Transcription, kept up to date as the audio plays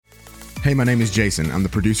Hey, my name is Jason. I'm the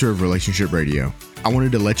producer of Relationship Radio. I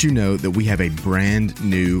wanted to let you know that we have a brand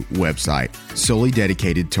new website solely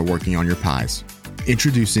dedicated to working on your pies.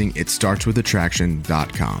 Introducing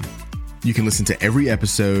itstartswithattraction.com. You can listen to every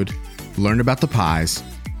episode, learn about the pies,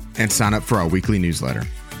 and sign up for our weekly newsletter.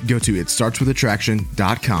 Go to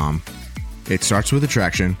itstartswithattraction.com. It starts with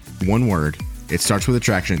attraction, one word,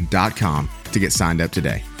 itstartswithattraction.com to get signed up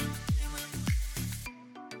today.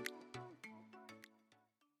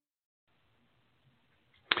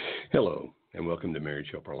 Hello, and welcome to Marriage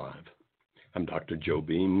Helper Live. I'm Dr. Joe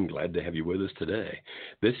Beam. Glad to have you with us today.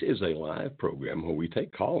 This is a live program where we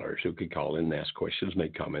take callers who can call in and ask questions,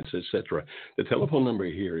 make comments, etc. The telephone number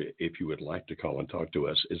here, if you would like to call and talk to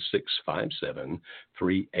us, is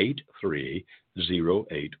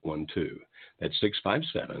 657-383-0812. That's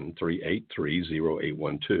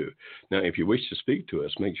 657-383-0812. Now, if you wish to speak to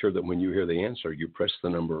us, make sure that when you hear the answer, you press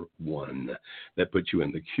the number 1. That puts you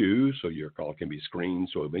in the queue so your call can be screened.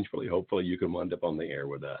 So eventually, hopefully, you can wind up on the air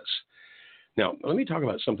with us. Now, let me talk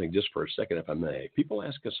about something just for a second, if I may. People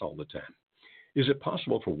ask us all the time, is it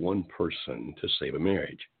possible for one person to save a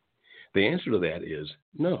marriage? The answer to that is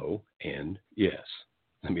no and yes.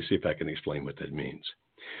 Let me see if I can explain what that means.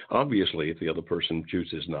 Obviously, if the other person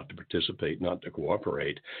chooses not to participate, not to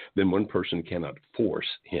cooperate, then one person cannot force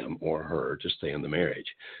him or her to stay in the marriage.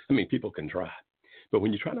 I mean, people can try. But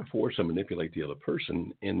when you try to force or manipulate the other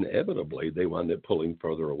person, inevitably they wind up pulling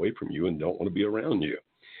further away from you and don't want to be around you.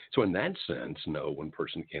 So in that sense, no, one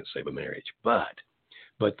person can't save a marriage. But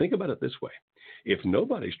think about it this way. If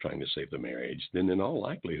nobody's trying to save the marriage, then in all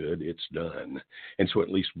likelihood, it's done. And so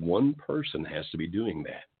at least one person has to be doing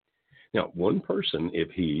that. Now, one person,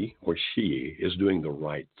 if he or she is doing the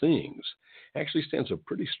right things, actually stands a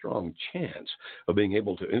pretty strong chance of being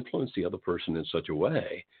able to influence the other person in such a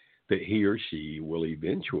way that he or she will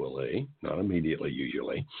eventually, not immediately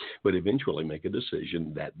usually, but eventually make a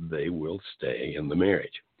decision that they will stay in the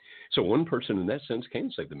marriage. So one person in that sense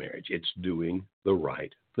can save the marriage. It's doing the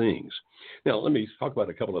right things. Now, let me talk about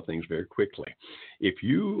a couple of things very quickly. If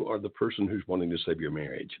you are the person who's wanting to save your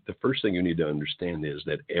marriage, the first thing you need to understand is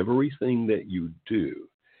that everything that you do,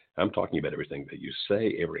 I'm talking about everything that you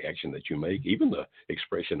say, every action that you make, even the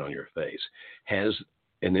expression on your face, has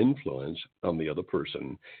an influence on the other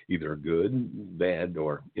person, either good, bad,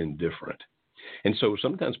 or indifferent. And so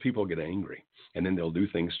sometimes people get angry, and then they'll do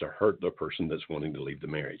things to hurt the person that's wanting to leave the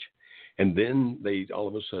marriage. And then they all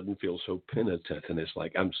of a sudden feel so penitent, and it's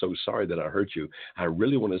like, I'm so sorry that I hurt you. I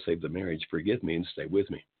really want to save the marriage. Forgive me and stay with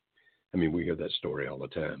me. I mean, we hear that story all the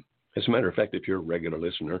time. As a matter of fact, if you're a regular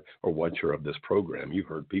listener or watcher of this program, you've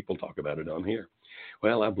heard people talk about it on here.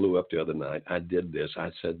 Well, I blew up the other night. I did this.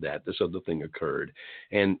 I said that. This other thing occurred.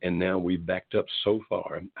 And now we've backed up so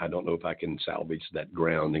far, I don't know if I can salvage that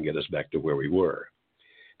ground and get us back to where we were.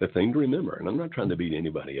 The thing to remember, and I'm not trying to beat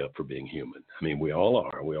anybody up for being human. I mean, we all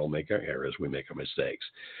are. We all make our errors. We make our mistakes.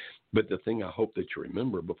 But the thing I hope that you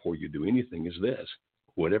remember before you do anything is this.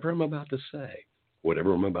 Whatever I'm about to say,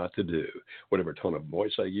 whatever I'm about to do, whatever tone of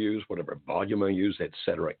voice I use, whatever volume I use,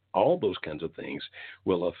 etc., all those kinds of things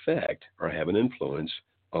will affect or have an influence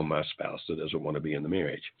on my spouse that doesn't want to be in the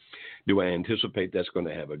marriage. Do I anticipate that's going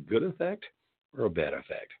to have a good effect or a bad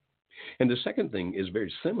effect? And the second thing is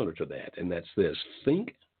very similar to that, and that's this.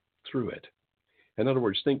 Think through it. In other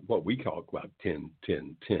words, think what we call about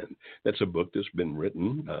 10-10-10. That's a book that's been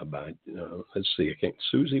written by,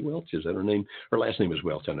 Susie Welch, is that her name? Her last name is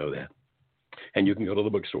Welch, I know that. And you can go to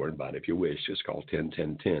the bookstore and buy it if you wish. It's called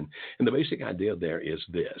 10-10-10. And the basic idea there is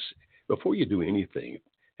this. Before you do anything,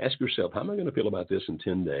 ask yourself, how am I going to feel about this in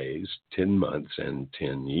 10 days, 10 months, and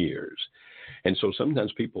 10 years? And so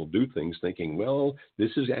sometimes people do things thinking, well,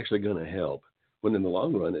 this is actually going to help, when in the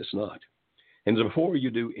long run, it's not. And so before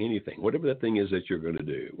you do anything, whatever that thing is that you're going to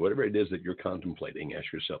do, whatever it is that you're contemplating,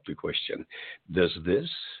 ask yourself the question, does this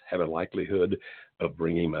have a likelihood of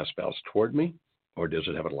bringing my spouse toward me, or does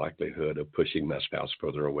it have a likelihood of pushing my spouse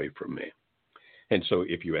further away from me? And so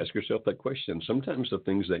if you ask yourself that question, sometimes the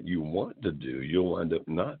things that you want to do, you'll wind up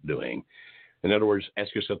not doing. In other words,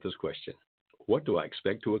 ask yourself this question. What do I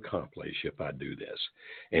expect to accomplish if I do this?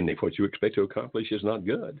 And if what you expect to accomplish is not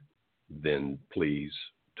good, then please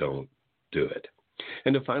don't do it.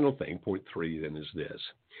 And the final thing, point 3, then, is this.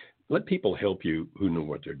 Let people help you who know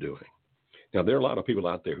what they're doing. Now, there are a lot of people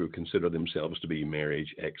out there who consider themselves to be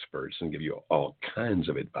marriage experts and give you all kinds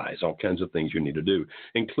of advice, all kinds of things you need to do,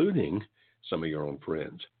 including some of your own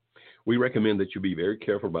friends. We recommend that you be very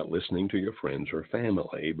careful about listening to your friends or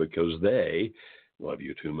family because they love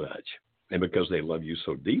you too much. And because they love you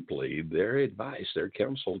so deeply, their advice, their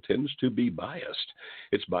counsel tends to be biased.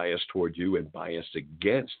 It's biased toward you and biased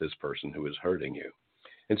against this person who is hurting you.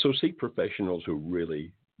 And so seek professionals who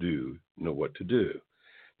really do know what to do.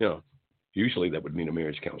 Now, usually that would mean a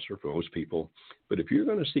marriage counselor for most people. But if you're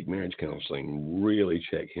going to seek marriage counseling, really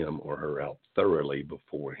check him or her out thoroughly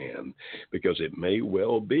beforehand, because it may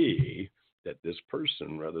well be that this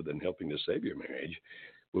person, rather than helping to save your marriage,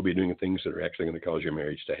 will be doing things that are actually going to cause your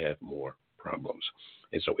marriage to have more problems.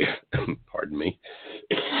 And so, pardon me,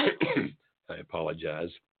 I apologize.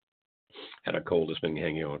 Had a cold that's been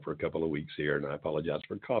hanging on for a couple of weeks here, and I apologize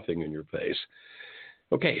for coughing in your face.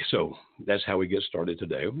 Okay, so that's how we get started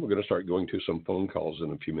today. We're going to start going to some phone calls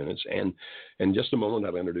in a few minutes. And in just a moment,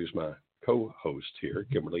 I'll introduce my co-host here,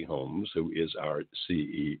 Kimberly Holmes, who is our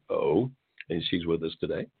CEO, and she's with us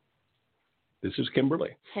today. This is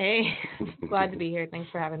Kimberly. Hey, glad to be here.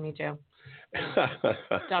 Thanks for having me, Joe.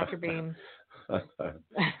 Dr. Beam.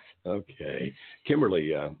 Okay.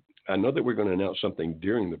 Kimberly, I know that we're going to announce something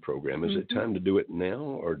during the program. Is it time to do it now,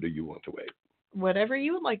 or do you want to wait? Whatever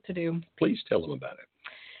you would like to do. Please tell them about it.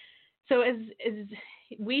 So as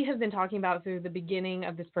we have been talking about through the beginning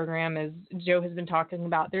of this program, as Joe has been talking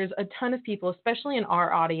about, there's a ton of people, especially in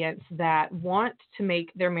our audience, that want to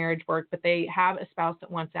make their marriage work, but they have a spouse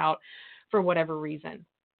that wants out for whatever reason.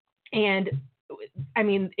 And I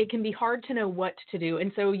mean, it can be hard to know what to do.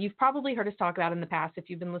 And so you've probably heard us talk about in the past, if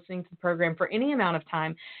you've been listening to the program for any amount of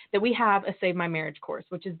time, that we have a Save My Marriage course,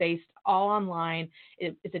 which is based all online.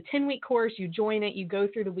 It's a 10-week course. You join it, you go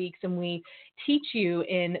through the weeks, and we teach you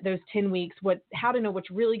in those 10 weeks how to know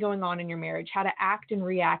what's really going on in your marriage, how to act and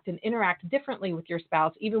react and interact differently with your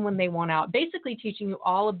spouse, even when they want out, basically teaching you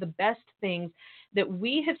all of the best things that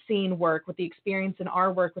we have seen work with the experience in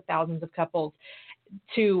our work with thousands of couples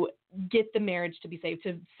to get the marriage to be saved,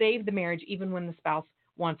 to save the marriage even when the spouse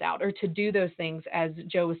wants out, or to do those things, as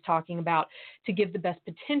Joe was talking about, to give the best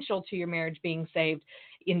potential to your marriage being saved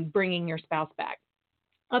in bringing your spouse back.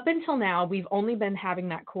 Up until now, we've only been having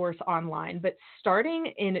that course online, but starting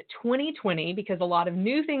in 2020, because a lot of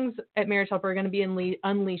new things at Marriage Helper are going to be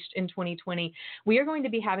unleashed in 2020, we are going to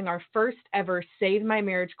be having our first ever Save My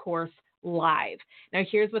Marriage course live. Now,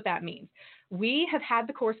 here's what that means. We have had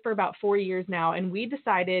the course for about 4 years now, and we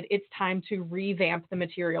decided it's time to revamp the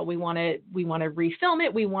material. We want to refilm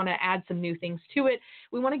it. We want to add some new things to it.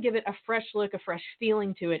 We want to give it a fresh look, a fresh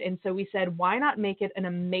feeling to it. And so we said, why not make it an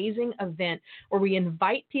amazing event where we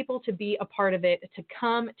invite people to be a part of it, to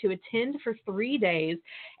come, to attend for 3 days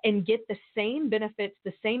and get the same benefits,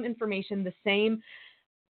 the same information, the same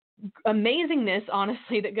amazingness,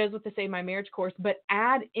 honestly, that goes with the Save My Marriage course, but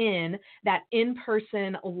add in that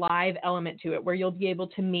in-person live element to it, where you'll be able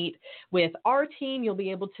to meet with our team. You'll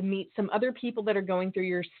be able to meet some other people that are going through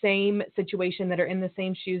your same situation, that are in the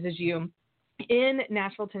same shoes as you, in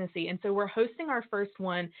Nashville, Tennessee. And so we're hosting our first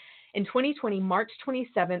one in 2020, March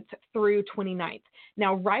 27th through 29th.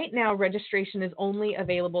 Now, right now, registration is only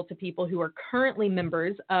available to people who are currently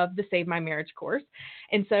members of the Save My Marriage course.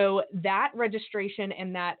 And so that registration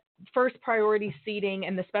and that first priority seating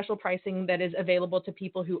and the special pricing that is available to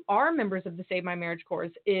people who are members of the Save My Marriage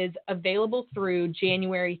course is available through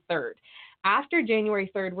January 3rd. After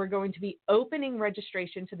January 3rd, we're going to be opening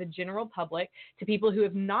registration to the general public, to people who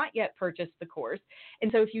have not yet purchased the course.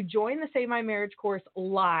 And so if you join the Save My Marriage course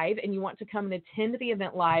live and you want to come and attend the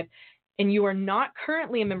event live, and you are not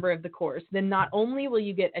currently a member of the course, then not only will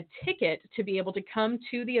you get a ticket to be able to come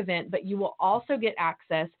to the event, but you will also get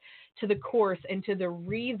access to the course and to the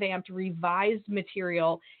revamped, revised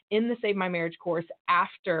material in the Save My Marriage course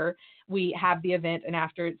after we have the event and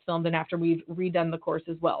after it's filmed and after we've redone the course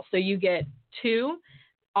as well. So you get two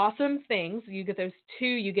awesome things. You get those two.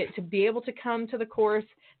 You get to be able to come to the course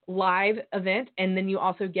live event, and then you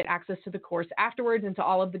also get access to the course afterwards and to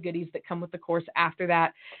all of the goodies that come with the course after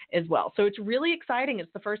that as well. So it's really exciting.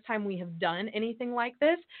 It's the first time we have done anything like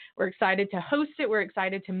this. We're excited to host it. We're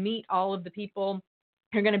excited to meet all of the people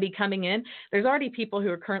who are going to be coming in. There's already people who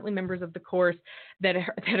are currently members of the course that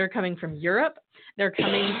are coming from Europe. They're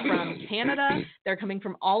coming from Canada. They're coming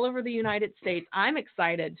from all over the United States. I'm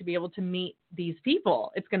excited to be able to meet these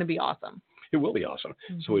people. It's going to be awesome. It will be awesome.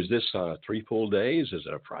 Mm-hmm. So is this 3 full days? Is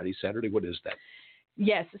it a Friday, Saturday? What is that?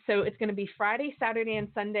 Yes. So it's going to be Friday, Saturday, and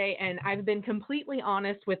Sunday. And I've been completely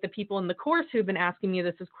honest with the people in the course who've been asking me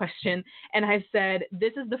this question. And I've said,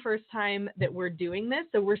 this is the first time that we're doing this.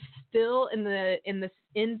 So we're still in the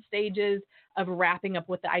end stages of wrapping up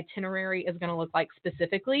what the itinerary is going to look like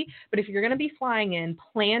specifically. But if you're going to be flying in,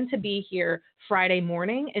 plan to be here Friday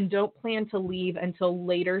morning and don't plan to leave until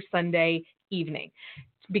later Sunday evening.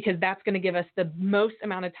 because that's going to give us the most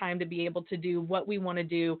amount of time to be able to do what we want to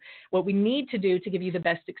do, what we need to do to give you the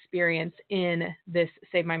best experience in this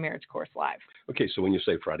Save My Marriage course live. Okay, so when you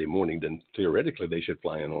say Friday morning, then theoretically they should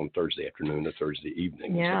fly in on Thursday afternoon or Thursday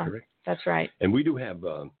evening. Yeah, is that correct? That's right. And we do have,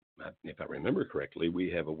 if I remember correctly, we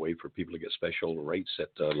have a way for people to get special rates at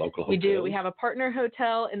local hotels. We do. We have a partner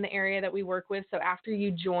hotel in the area that we work with. So after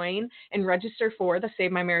you join and register for the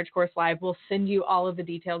Save My Marriage course live, we'll send you all of the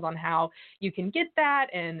details on how you can get that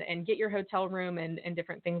and get your hotel room and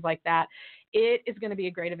different things like that. It is going to be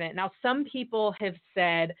a great event. Now, some people have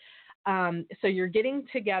said, so you're getting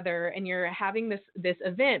together and you're having this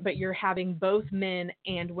event, but you're having both men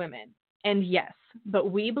and women. And yes,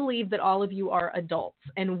 but we believe that all of you are adults,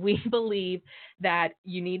 and we believe that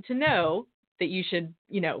you need to know that you should,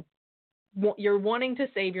 you're wanting to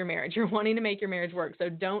save your marriage. You're wanting to make your marriage work. So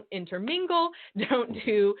don't intermingle. Don't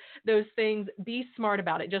do those things. Be smart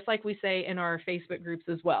about it. Just like we say in our Facebook groups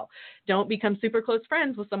as well. Don't become super close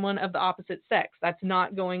friends with someone of the opposite sex. That's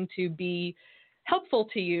not going to be helpful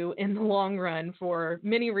to you in the long run for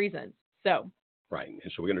many reasons. So. Right.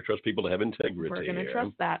 And so we're going to trust people to have integrity. We're going to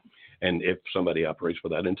trust that. And if somebody operates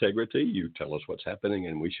without integrity, you tell us what's happening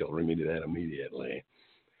and we shall remedy that immediately.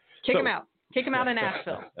 Kick them out. Kick them out in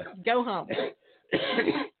Asheville. Go home.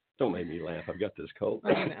 Don't make me laugh. I've got this cold.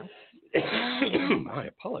 I know. I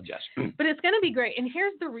apologize. But it's going to be great. And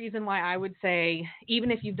here's the reason why I would say,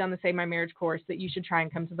 even if you've done the Save My Marriage course, that you should try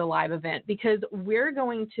and come to the live event, because we're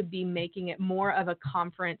going to be making it more of a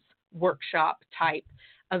conference workshop type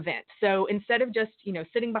event. So instead of just,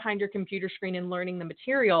 sitting behind your computer screen and learning the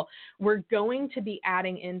material, we're going to be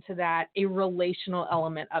adding into that a relational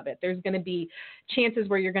element of it. There's going to be chances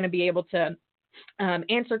where you're going to be able to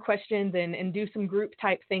answer questions and do some group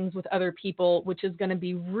type things with other people, which is going to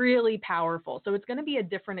be really powerful. So it's going to be a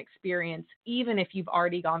different experience, even if you've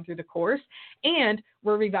already gone through the course, and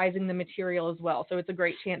we're revising the material as well. So it's a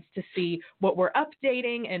great chance to see what we're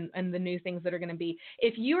updating and the new things that are going to be.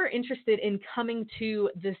 If you are interested in coming to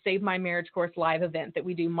the Save My Marriage course live event that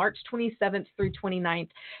we do March 27th through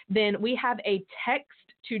 29th, then we have a text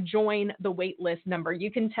to join the wait list number. You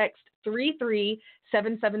can text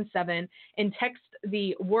 33777 and text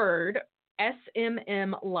the word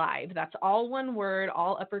SMM Live. That's all one word,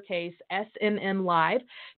 all uppercase, SMM Live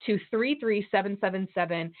to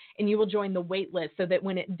 33777, and you will join the wait list so that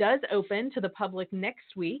when it does open to the public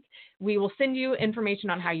next week, we will send you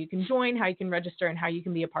information on how you can join, how you can register, and how you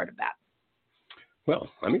can be a part of that.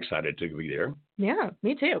 Well, I'm excited to be there. Yeah,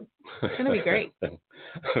 me too. It's going to be great.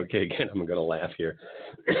 Okay, again, I'm going to laugh here.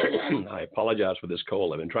 I apologize for this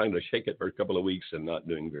cold. I've been trying to shake it for a couple of weeks and not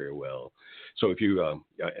doing very well. So if you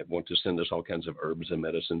want to send us all kinds of herbs and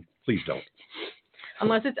medicine, please don't.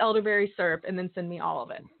 Unless it's elderberry syrup, and then send me all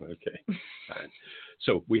of it. Okay. All right.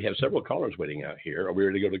 So we have several callers waiting out here. Are we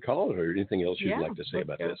ready to go to calls, or anything else you'd like to say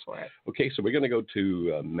about this? For it. Okay, so we're going to go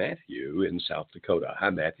to Matthew in South Dakota.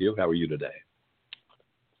 Hi, Matthew. How are you today?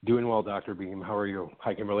 Doing well, Dr. Beam. How are you?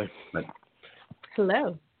 Hi, Kimberly.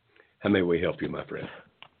 Hello. How may we help you, my friend?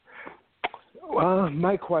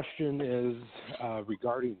 My question is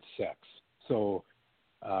regarding sex. So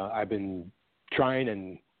I've been trying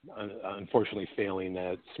and unfortunately failing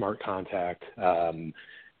at Smart Contact. Past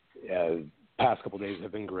couple of days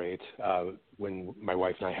have been great. When my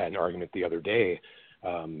wife and I had an argument the other day,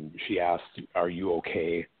 she asked, "Are you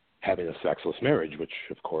okay having a sexless marriage?" Which,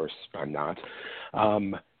 of course, I'm not.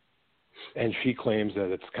 And she claims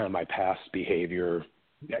that it's kind of my past behavior,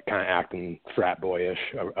 kind of acting frat boyish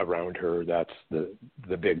around her. That's the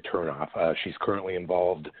big turnoff. She's currently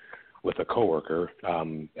involved with a coworker.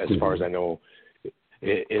 As far as I know,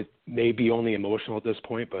 it may be only emotional at this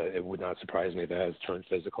point, but it would not surprise me if it has turned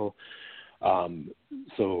physical.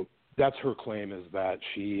 So that's her claim, is that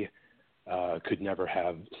she could never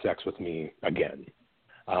have sex with me again.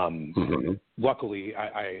 Luckily,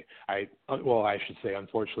 I should say,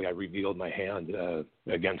 unfortunately, I revealed my hand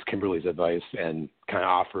against Kimberly's advice and kind of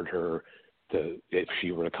offered her to, if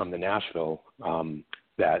she were to come to Nashville,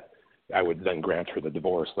 that I would then grant her the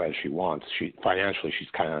divorce as she wants. Financially,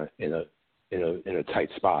 she's kind of in a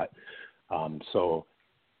tight spot. So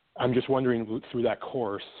I'm just wondering, through that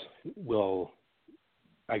course,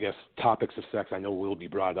 topics of sex I know will be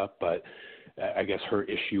brought up, but I guess her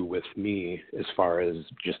issue with me, as far as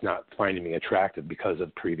just not finding me attractive because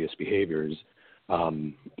of previous behaviors,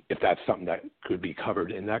 if that's something that could be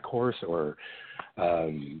covered in that course, or how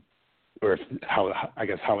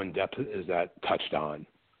in depth is that touched on?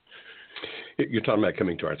 You're talking about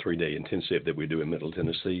coming to our 3-day intensive that we do in Middle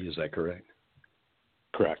Tennessee. Is that correct?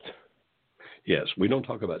 Correct. Yes, we don't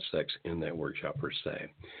talk about sex in that workshop per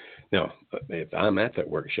se. Now, if I'm at that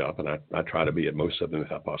workshop, and I try to be at most of them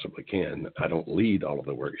if I possibly can, I don't lead all of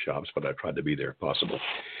the workshops, but I try to be there if possible.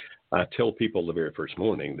 I tell people the very first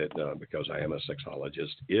morning that because I am a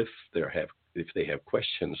sexologist, if they have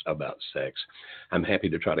questions about sex, I'm happy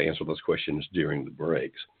to try to answer those questions during the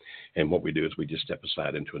breaks. And what we do is we just step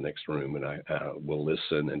aside into a next room, and I will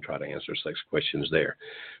listen and try to answer sex questions there.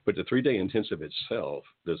 But the 3-day intensive itself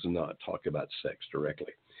does not talk about sex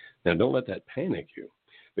directly. Now, don't let that panic you,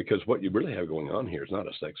 because what you really have going on here is not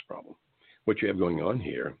a sex problem. What you have going on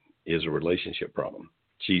here is a relationship problem.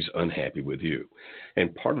 She's unhappy with you.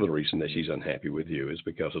 And part of the reason that she's unhappy with you is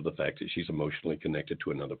because of the fact that she's emotionally connected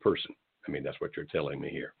to another person. I mean, that's what you're telling me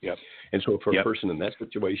here. Yep. And so for a person in that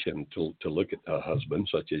situation to look at a husband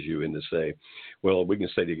such as you and to say, well, we can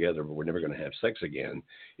stay together, but we're never going to have sex again.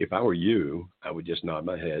 If I were you, I would just nod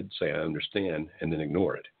my head, say, I understand, and then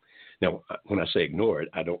ignore it. Now, when I say ignore it,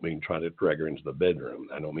 I don't mean try to drag her into the bedroom.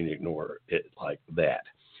 I don't mean ignore it like that.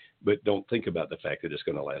 But don't think about the fact that it's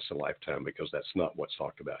going to last a lifetime, because that's not what's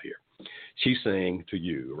talked about here. She's saying to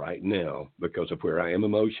you right now, because of where I am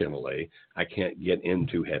emotionally, I can't get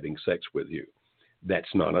into having sex with you.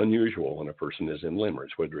 That's not unusual when a person is in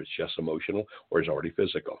limerence, whether it's just emotional or is already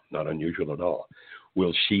physical. Not unusual at all.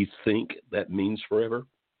 Will she think that means forever?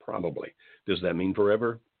 Probably. Does that mean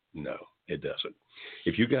forever? No, it doesn't.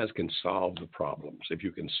 If you guys can solve the problems, if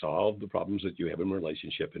you can solve the problems that you have in a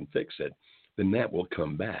relationship and fix it, then that will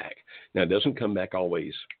come back. Now, it doesn't come back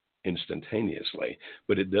always instantaneously,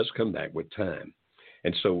 but it does come back with time.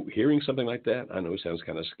 And so hearing something like that, I know it sounds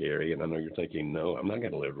kind of scary, and I know you're thinking, no, I'm not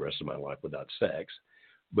going to live the rest of my life without sex,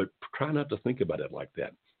 but try not to think about it like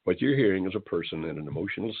that. What you're hearing is a person in an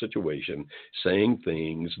emotional situation saying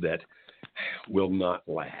things that will not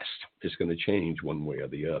last. It's going to change one way or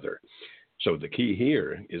the other. So the key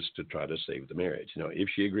here is to try to save the marriage. Now, if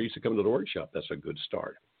she agrees to come to the workshop, that's a good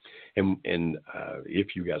start. And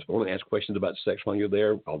if you guys want to ask questions about sex while you're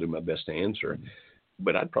there, I'll do my best to answer.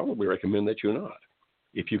 But I'd probably recommend that you not.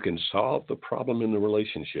 If you can solve the problem in the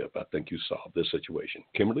relationship, I think you solve this situation.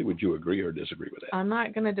 Kimberly, would you agree or disagree with that? I'm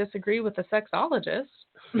not going to disagree with the sexologist.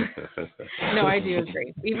 No, I do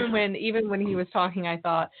agree. Even when he was talking, I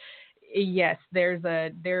thought, yes, there's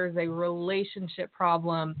a relationship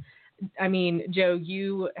problem. I mean, Joe,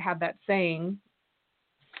 you have that saying.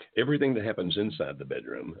 Everything that happens inside the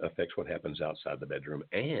bedroom affects what happens outside the bedroom,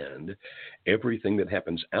 and everything that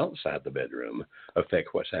happens outside the bedroom affects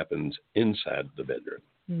what happens inside the bedroom.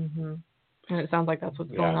 Mm-hmm. And it sounds like that's what's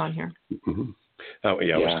going on here. Mm-hmm. Oh,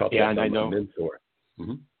 yeah, I was taught that by my mentor.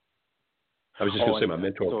 Mm-hmm. I was just going to say my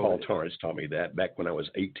mentor, Paul Torrance, taught me that back when I was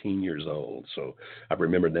 18 years old. So I've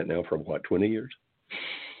remembered that now for, 20 years?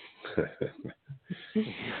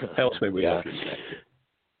 How else may we help you?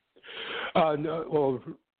 No, well,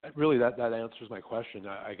 really, that answers my question.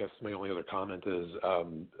 I guess my only other comment is,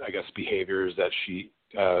 behaviors that she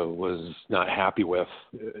was not happy with.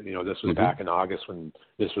 This was back in August when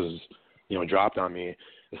this was, dropped on me.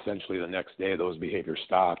 Essentially, the next day, those behaviors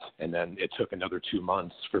stopped, and then it took another 2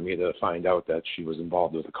 months for me to find out that she was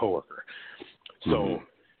involved with a coworker. So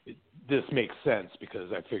this makes sense,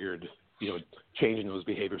 because I figured, changing those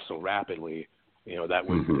behaviors so rapidly, that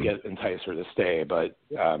would entice her to stay. But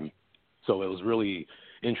so it was really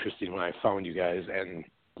interesting when I found you guys and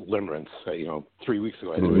limerence. 3 weeks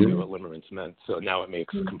ago, I had no idea what limerence meant. So now it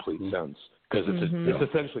makes complete sense, because it's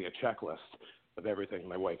essentially a checklist of everything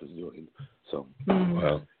my wife is doing. So,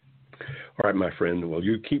 well, all right, my friend. Well,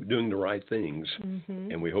 you keep doing the right things,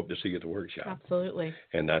 and we hope to see you at the workshop. Absolutely.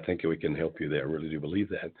 And I think we can help you there. I really do believe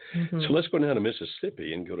that. So let's go down to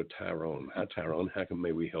Mississippi and go to Tyrone. Hi, Tyrone. How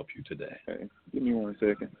may we help you today? Hey, give me 1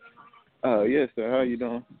 second. Yes, sir. How are you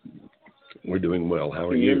doing? We're doing well. How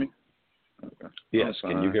are you? Hear me? Okay. Yes.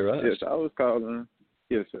 Can you hear us? Yes, I was calling.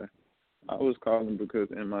 Yes, sir. I was calling because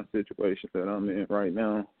in my situation that I'm in right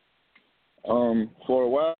now, for a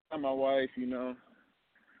while, my wife, it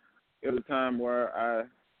was a time where I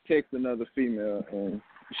texted another female and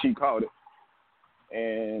she caught it.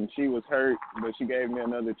 And she was hurt, but she gave me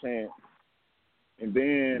another chance. And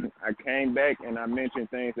then I came back and I mentioned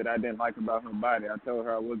things that I didn't like about her body. I told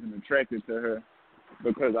her I wasn't attracted to her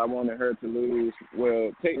because I wanted her to lose,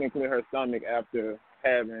 technically her stomach after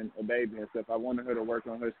having a baby and stuff. I wanted her to work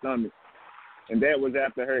on her stomach. And that was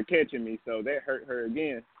after her catching me, so that hurt her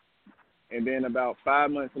again. And then about 5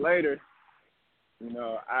 months later,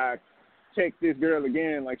 I checked this girl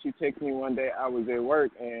again. Like, she texted me one day. I was at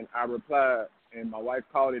work, and I replied, and my wife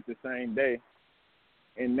called it the same day.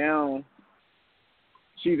 And now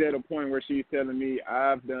she's at a point where she's telling me,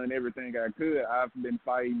 I've done everything I could. I've been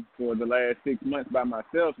fighting for the last 6 months by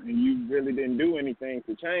myself, and you really didn't do anything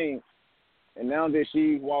to change. And now that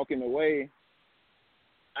she's walking away,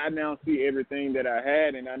 I now see everything that I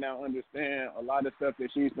had, and I now understand a lot of stuff that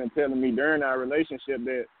she's been telling me during our relationship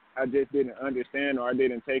that I just didn't understand or I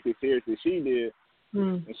didn't take as serious as she did.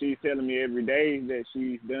 And she's telling me every day that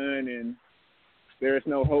she's done and there's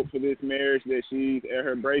no hope for this marriage, that she's at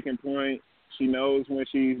her breaking point. She knows when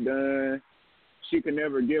she's done. She can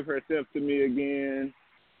never give herself to me again,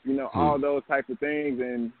 you know, all those type of things.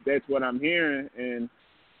 And that's what I'm hearing. And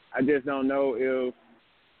I just don't know if,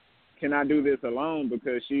 can I do this alone?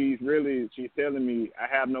 Because she's telling me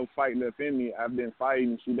I have no fight left in me. I've been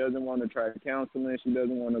fighting. She doesn't want to try counseling. She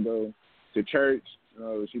doesn't want to go to church.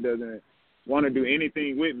 She doesn't want to do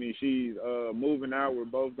anything with me. She's moving out. We're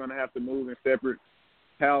both going to have to move in separate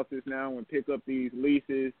houses now and pick up these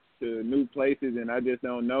leases to new places. And I just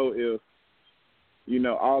don't know if, you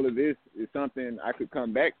know, all of this is something I could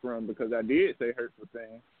come back from, because I did say hurtful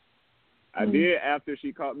things. I did, after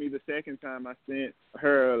she caught me the second time, I sent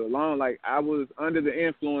her along. Like, I was under the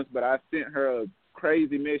influence, but I sent her a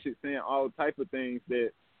crazy message saying all type of things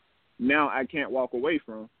that now I can't walk away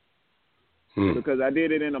from. Because I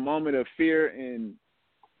did it in a moment of fear and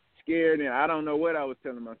scared, and I don't know what I was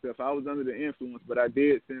telling myself. I was under the influence, but I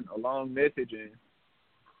did send a long message, and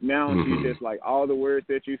now she's just like, all the words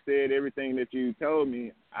that you said, everything that you told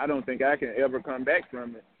me, I don't think I can ever come back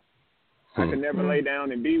from it. I could never lay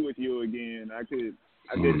down and be with you again. I just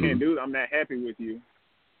can't do it. I'm not happy with you.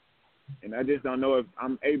 And I just don't know if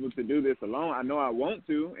I'm able to do this alone. I know I want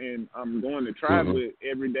to, and I'm going to try with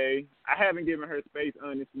every day. I haven't given her space,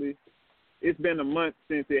 honestly. It's been a month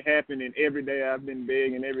since it happened, and every day I've been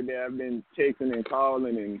begging, every day I've been texting and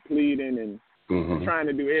calling and pleading and trying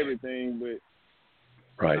to do everything, but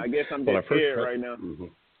I guess I'm just scared right now.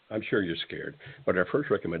 I'm sure you're scared. But our first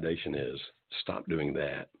recommendation is stop doing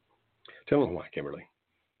that. Tell them why, Kimberly.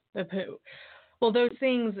 Well, those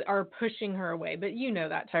things are pushing her away, but you know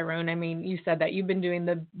that, Tyrone. I mean, you said that you've been doing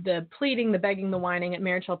the pleading, the begging, the whining. At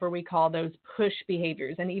Marriage Helper, we call those push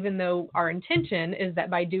behaviors. And even though our intention is that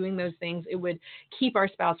by doing those things, it would keep our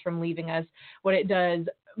spouse from leaving us, what it does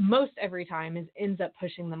most every time is ends up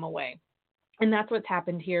pushing them away. And that's what's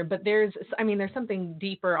happened here. But there's something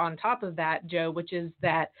deeper on top of that, Joe, which is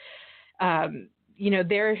that,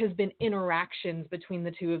 there has been interactions between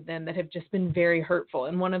the two of them that have just been very hurtful.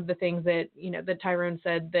 And one of the things that, that Tyrone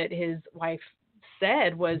said that his wife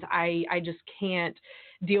said was, I just can't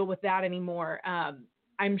deal with that anymore.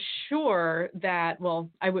 I'm sure that, well,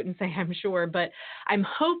 I wouldn't say I'm sure, but I'm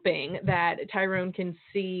hoping that Tyrone can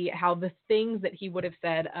see how the things that he would have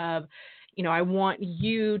said of, I want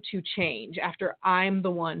you to change after I'm the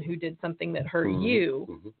one who did something that hurt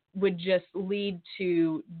you would just lead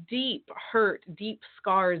to deep hurt, deep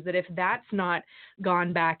scars that if that's not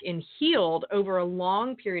gone back and healed over a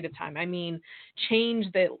long period of time, I mean,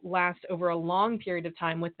 change that lasts over a long period of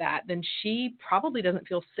time with that, then she probably doesn't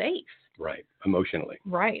feel safe. Right. Emotionally.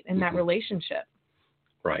 Right. In that relationship.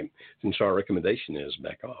 Right. And so our recommendation is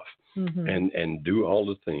back off and do all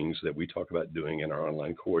the things that we talk about doing in our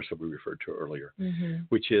online course that we referred to earlier,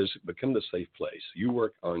 which is become the safe place. You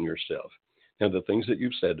work on yourself. Now, the things that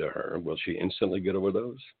you've said to her, will she instantly get over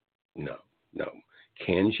those? No.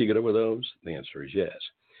 Can she get over those? The answer is yes.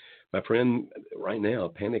 My friend, right now,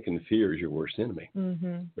 panic and fear is your worst enemy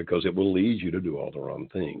because it will lead you to do all the wrong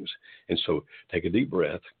things. And so take a deep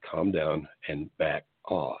breath, calm down, and back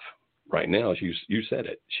off. Right now, you said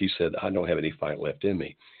it. She said, I don't have any fight left in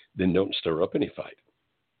me. Then don't stir up any fight.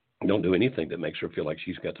 Don't do anything that makes her feel like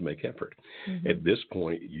she's got to make effort. At this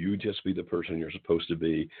point, you just be the person you're supposed to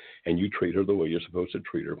be, and you treat her the way you're supposed to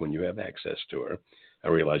treat her when you have access to her. I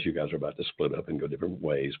realize you guys are about to split up and go different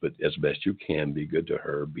ways, but as best you can, be good to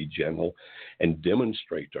her, be gentle, and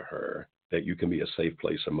demonstrate to her that you can be a safe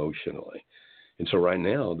place emotionally. And so right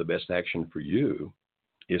now, the best action for you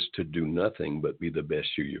is to do nothing but be the best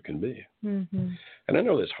you can be. And I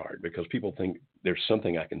know that's hard because people think there's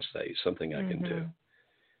something I can say, something I can do.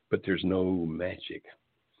 But there's no magic.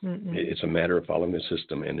 It's a matter of following the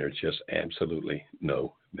system, and there's just absolutely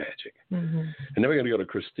no magic. And then we're going to go to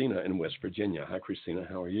Christina in West Virginia. Hi, Christina.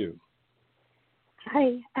 How are you?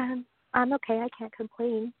 Hi. I'm okay. I can't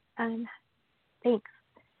complain. Thanks.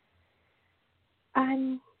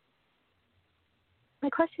 My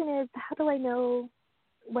question is, how do I know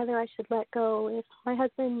whether I should let go if my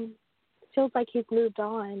husband feels like he's moved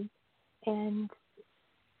on and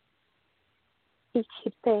he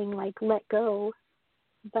keeps saying, like, let go,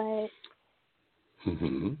 but...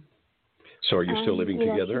 So are you still living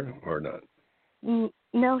together or not?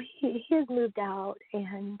 No, he has moved out,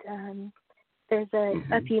 and there's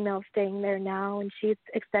a female staying there now, and she's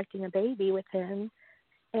expecting a baby with him,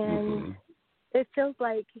 and it feels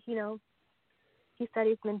like, he said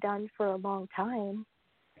he's been done for a long time.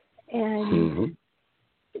 And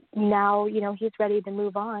now, you know, he's ready to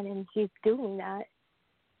move on, and he's doing that.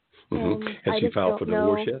 And Has he filed for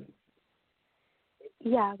divorce yet?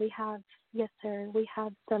 Yeah, we have. Yes, sir. We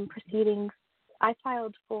have some proceedings. I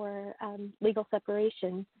filed for legal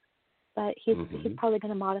separation, but he's probably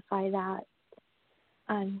going to modify that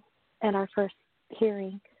at our first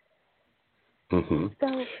hearing. So,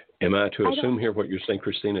 am I to assume here what you're saying,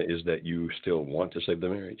 Christina, is that you still want to save the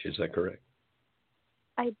marriage? Is that correct?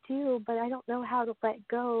 I do, but I don't know how to let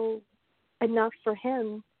go enough for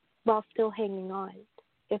him while still hanging on,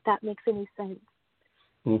 if that makes any sense.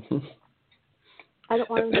 I don't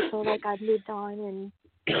want him to feel like I've moved on and,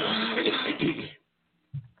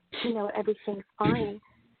 you know, everything's fine.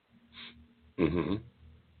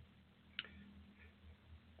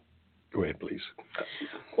 Go ahead, please.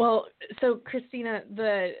 Well, so Christina,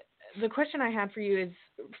 the question I had for you is,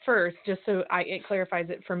 first, just so it clarifies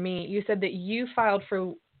it for me, you said that you filed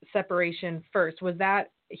for separation first. Was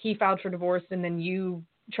that he filed for divorce and then you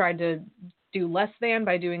tried to do less than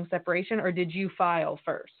by doing separation, or did you file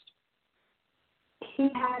first? He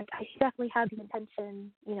definitely had the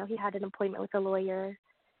intention. You know, he had an appointment with a lawyer,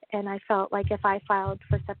 and I felt like if I filed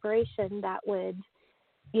for separation, that would,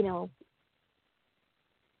 you know,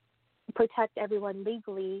 protect everyone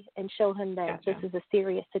legally and show him that this is a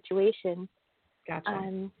serious situation.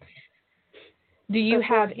 Do you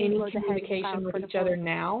have any communication with each other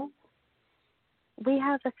now? We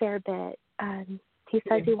have a fair bit. He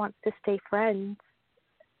says he wants to stay friends,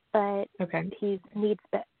 but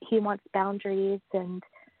he wants boundaries, and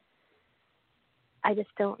I just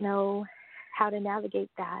don't know how to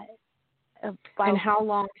navigate that. And how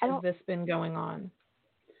long has this been going on?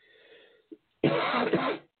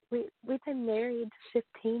 We've been married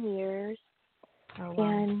 15 years, oh, wow.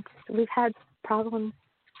 and we've had problems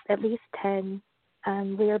at least 10.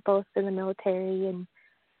 We are both in the military, and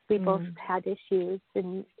we both had issues,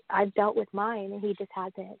 and I've dealt with mine, and he just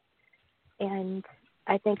hasn't. And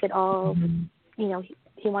I think it all, you know,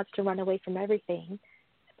 he wants to run away from everything,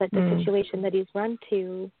 but the situation that he's run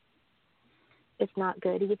to is not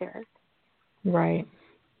good either. Right.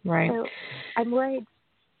 So I'm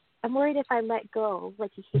worried if I let go,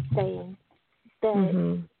 like he keeps saying,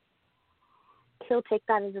 that he'll take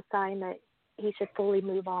that as a sign that he should fully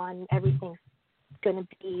move on. Everything's going to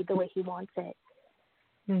be the way he wants it.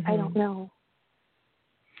 I don't know.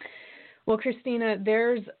 Well, Christina,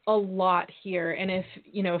 there's a lot here. And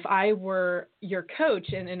if I were your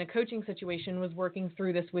coach and in a coaching situation was working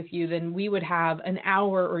through this with you, then we would have an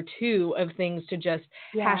hour or two of things to just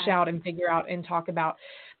hash out and figure out and talk about.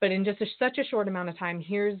 But in just such a short amount of time,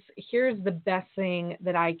 here's the best thing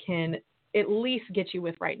that I can at least get you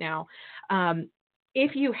with right now.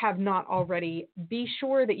 If you have not already, be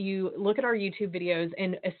sure that you look at our YouTube videos,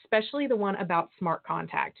 and especially the one about smart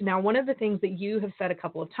contact. Now, one of the things that you have said a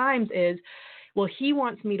couple of times is, well, he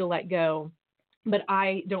wants me to let go, but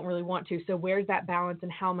I don't really want to. So where's that balance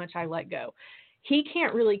and how much I let go? He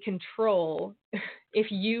can't really control if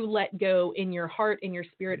you let go in your heart, in your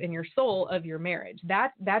spirit, in your soul of your marriage.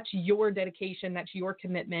 That's your dedication. That's your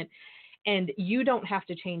commitment. And you don't have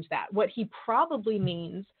to change that. What he probably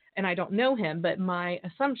means, and I don't know him, but my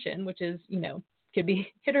assumption, which is, could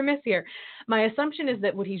be hit or miss here. My assumption is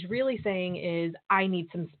that what he's really saying is, I need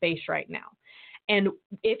some space right now. And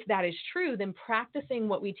if that is true, then practicing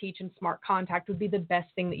what we teach in Smart Contact would be the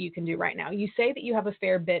best thing that you can do right now. You say that you have a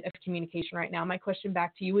fair bit of communication right now. My question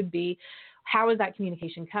back to you would be, how is that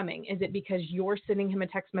communication coming? Is it because you're sending him a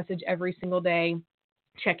text message every single day,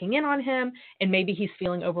 checking in on him, and maybe he's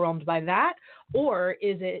feeling overwhelmed by that? Or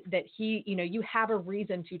is it that you have a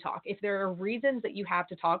reason to talk? If there are reasons that you have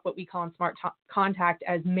to talk, what we call in Smart Contact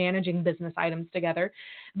as managing business items together,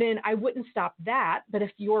 then I wouldn't stop that. But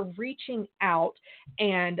if you're reaching out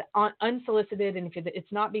and unsolicited, and if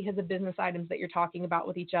it's not because of business items that you're talking about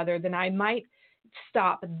with each other, then I might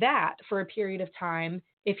stop that for a period of time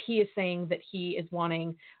if he is saying that he is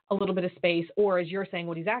wanting a little bit of space, or as you're saying,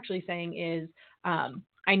 what he's actually saying is,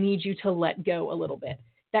 I need you to let go a little bit.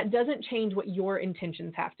 That doesn't change what your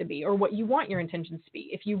intentions have to be or what you want your intentions to be.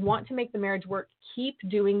 If you want to make the marriage work, keep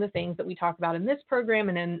doing the things that we talk about in this program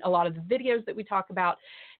and in a lot of the videos that we talk about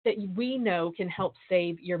that we know can help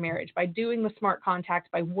save your marriage. By doing the Smart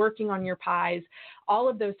Contact, by working on your pies, all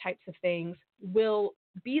of those types of things will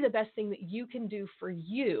be the best thing that you can do for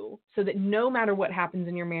you, so that no matter what happens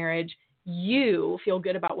in your marriage, you feel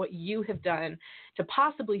good about what you have done to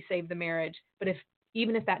possibly save the marriage. But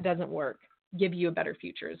even if that doesn't work, give you a better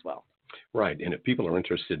future as well. Right. And if people are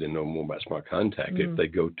interested in knowing more about Smart Contact, if they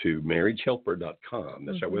go to marriagehelper.com,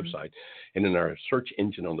 that's our website, and in our search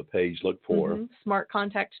engine on the page, look for Smart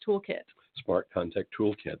Contact Toolkit. Smart Contact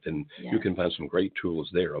Toolkit, and you can find some great tools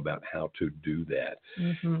there about how to do that.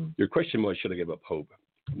 Your question was, should I give up hope?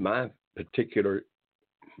 My particular,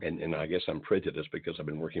 and I guess I'm prejudiced because I've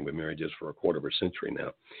been working with marriages for a quarter of a century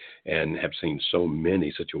now and have seen so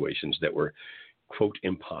many situations that were, quote,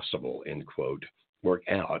 impossible, end quote, work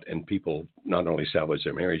out, and people not only salvage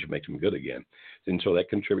their marriage, but make them good again. And so that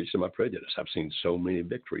contributes to my prejudice. I've seen so many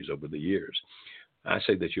victories over the years. I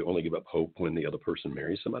say that you only give up hope when the other person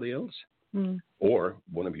marries somebody else, or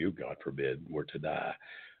one of you, God forbid, were to die.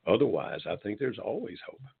 Otherwise, I think there's always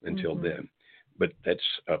hope until then. But that's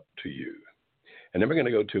up to you. And then we're going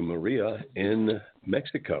to go to Maria in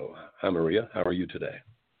Mexico. Hi, Maria. How are you today?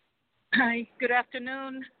 Hi. Good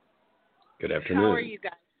afternoon. Good afternoon. How are you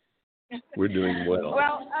guys? We're doing well.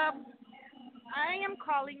 Well, I am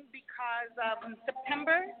calling because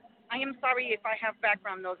September, I am sorry if I have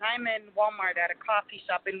background noise. I'm in Walmart at a coffee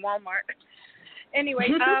shop in Walmart. Anyway,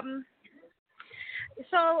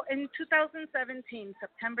 so in 2017,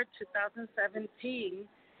 September 2017,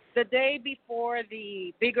 the day before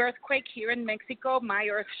the big earthquake here in Mexico, my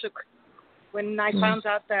earth shook when I found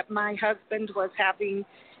out that my husband was having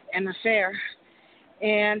an affair,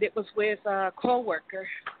 and it was with a coworker.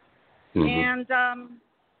 And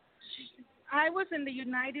I was in the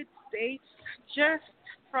United States just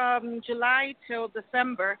from July till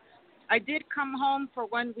December. I did come home for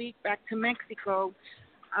 1 week back to Mexico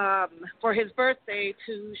for his birthday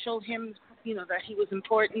to show him, that he was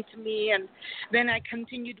important to me. And then I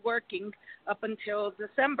continued working up until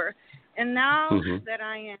December. And now that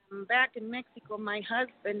I am back in Mexico, my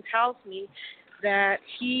husband tells me that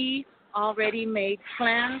he already made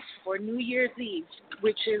plans for New Year's Eve,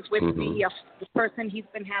 which is with the person he's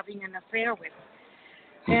been having an affair with.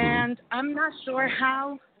 And I'm not sure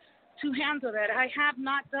how to handle that. I have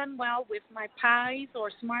not done well with my pies or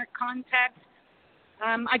Smart Contact.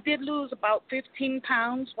 I did lose about 15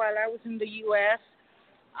 pounds while I was in the U.S.,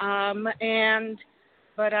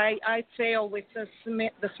 but I failed with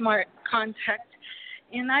the Smart Contact.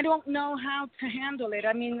 And I don't know how to handle it.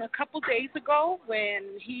 I mean, a couple days ago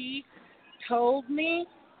when he told me,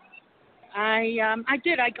 I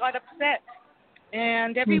got upset.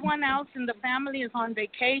 And everyone else in the family is on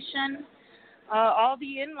vacation. All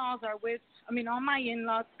the in-laws are all my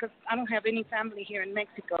in-laws, because I don't have any family here in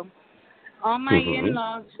Mexico. All my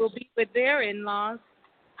in-laws will be with their in-laws.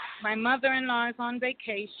 My mother-in-law is on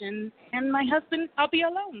vacation. And my husband, I'll be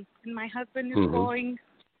alone. And my husband is going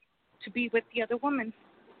to be with the other woman.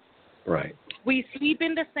 Right. We sleep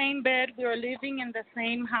in the same bed. We are living in the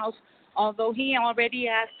same house, although he already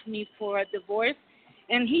asked me for a divorce.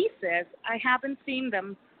 And he says, I haven't seen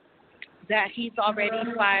them, that he's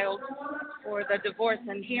already filed for the divorce.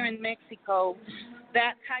 And here in Mexico,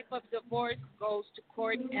 that type of divorce goes to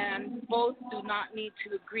court, and both do not need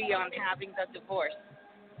to agree on having the divorce.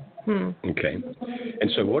 Okay.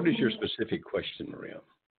 And so what is your specific question, Maria?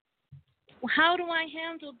 How do I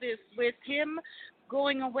handle this with him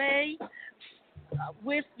going away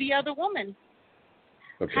with the other woman?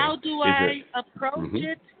 Okay. How do I approach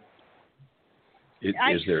it?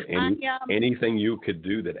 Is there anything you could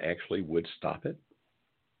do that actually would stop it?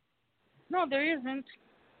 No, there isn't.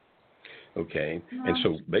 Okay. No. And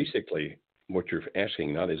so basically what you're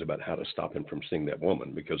asking not is about how to stop him from seeing that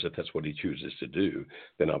woman, because if that's what he chooses to do,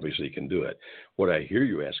 then obviously he can do it. What I hear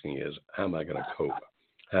you asking is, how am I going to cope?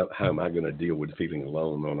 How am I going to deal with feeling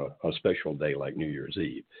alone on a special day like New Year's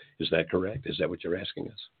Eve? Is that correct? Is that what you're asking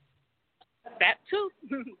us? That too.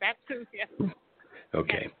 That too, yes.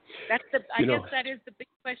 Okay. That's I guess that is the big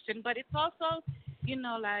question. But it's also,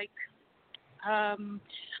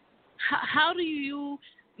 how do you,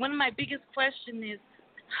 one of my biggest questions is,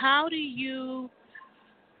 how do you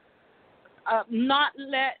not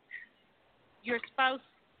let your spouse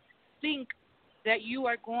think that you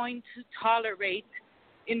are going to tolerate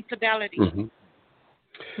infidelity?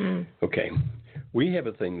 Okay. We have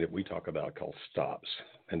a thing that we talk about called stops,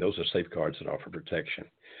 and those are safeguards that offer protection.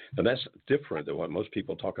 Now, that's different than what most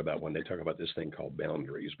people talk about when they talk about this thing called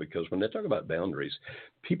boundaries, because when they talk about boundaries,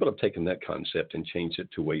 people have taken that concept and changed it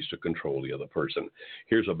to ways to control the other person.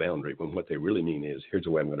 Here's a boundary, when what they really mean is, here's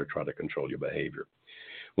the way I'm going to try to control your behavior.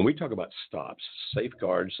 When we talk about stops,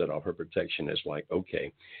 safeguards that offer protection is like,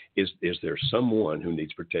 okay, is there someone who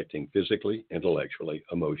needs protecting physically, intellectually,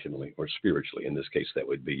 emotionally, or spiritually? In this case, that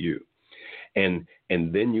would be you. And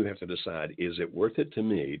then you have to decide, is it worth it to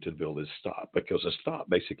me to build this stop? Because a stop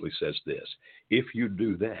basically says this: if you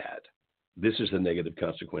do that, this is the negative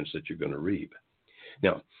consequence that you're going to reap.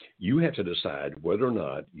 Now, you have to decide whether or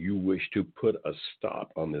not you wish to put a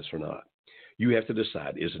stop on this or not. You have to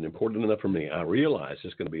decide, is it important enough for me? I realize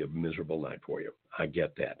it's going to be a miserable night for you. I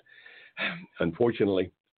get that.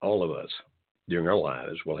 Unfortunately, all of us during our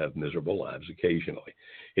lives will have miserable lives occasionally.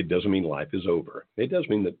 It doesn't mean life is over. It does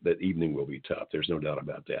mean that evening will be tough. There's no doubt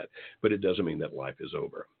about that. But it doesn't mean that life is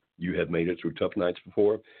over. You have made it through tough nights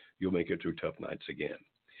before. You'll make it through tough nights again.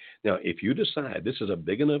 Now, if you decide this is a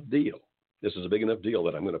big enough deal,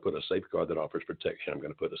 that I'm going to put a safeguard that offers protection, I'm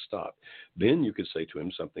going to put a stop, then you could say to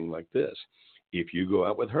him something like this. If you go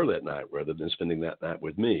out with her that night rather than spending that night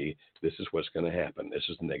with me, this is what's going to happen. This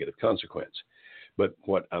is the negative consequence. But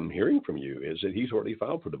what I'm hearing from you is that he's already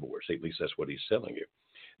filed for divorce. At least that's what he's telling you.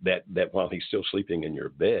 That while he's still sleeping in your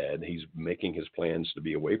bed, he's making his plans to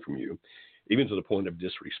be away from you, even to the point of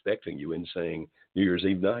disrespecting you and saying, New Year's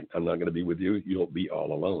Eve night, I'm not going to be with you. You'll be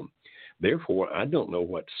all alone. Therefore, I don't know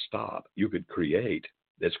what stop you could create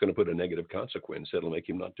that's going to put a negative consequence that'll make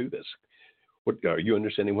him not do this. What are you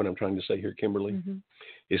understanding what I'm trying to say here, Kimberly? Mm-hmm.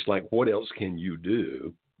 It's like, what else can you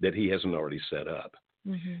do that he hasn't already set up?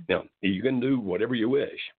 Mm-hmm. Now, you can do whatever you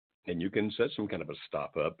wish, and you can set some kind of a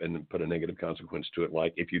stop up and put a negative consequence to it.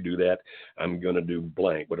 Like, if you do that, I'm going to do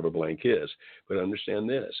blank, whatever blank is. But understand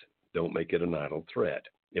this, don't make it an idle threat.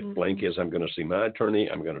 If mm-hmm. blank is, I'm going to see my attorney,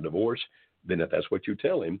 I'm going to divorce, then if that's what you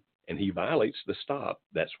tell him and he violates the stop,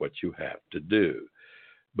 that's what you have to do.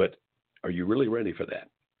 But are you really ready for that?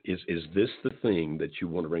 Is this the thing that you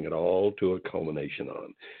want to bring it all to a culmination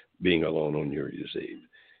on, being alone on New Year's Eve?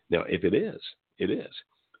 Now, if it is, it is.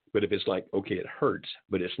 But if it's like, okay, it hurts,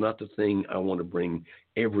 but it's not the thing I want to bring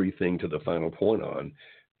everything to the final point on,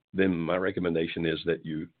 then my recommendation is that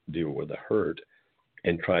you deal with the hurt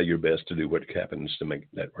and try your best to do what happens to make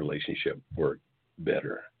that relationship work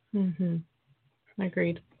better. Mm-hmm.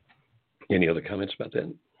 Agreed. Any other comments about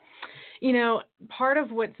that? You know, part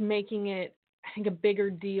of what's making it, I think, a bigger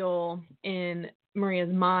deal in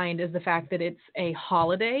Maria's mind is the fact that it's a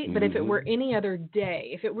holiday. But if it were any other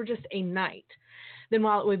day, if it were just a night, then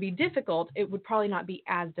while it would be difficult, it would probably not be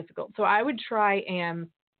as difficult. So I would try and,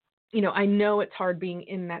 you know, I know it's hard being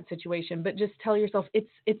in that situation, but just tell yourself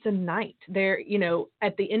it's a night. There, you know,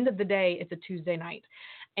 at the end of the day, it's a Tuesday night.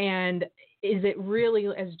 And is it really,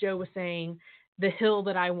 as Joe was saying, the hill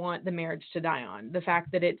that I want the marriage to die on, the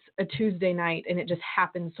fact that it's a Tuesday night and it just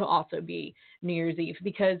happens to also be New Year's Eve?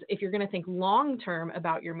 Because if you're going to think long-term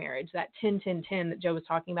about your marriage, that 10-10-10 that Joe was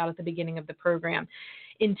talking about at the beginning of the program,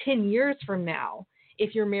 in 10 years from now,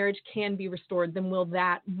 if your marriage can be restored, then will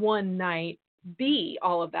that one night be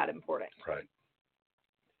all of that important? Right.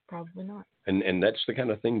 Probably not. And that's the kind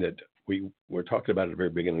of thing that we were talking about at the very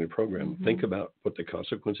beginning of the program. Mm-hmm. Think about what the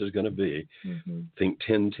consequence is going to be. Mm-hmm. Think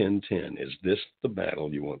 10-10-10. Is this the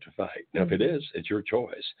battle you want to fight? Now, if it is, it's your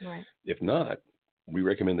choice. Right. If not, we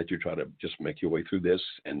recommend that you try to just make your way through this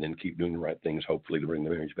and then keep doing the right things, hopefully, to bring the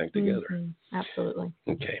marriage back together. Mm-hmm. Absolutely.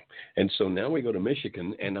 Okay. And so now we go to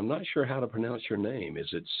Michigan, and I'm not sure how to pronounce your name. Is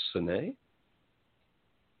it Sine?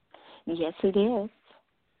 Yes, it is.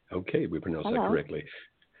 Okay, we pronounced that correctly.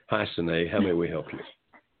 Hi, Sine. How may we help you?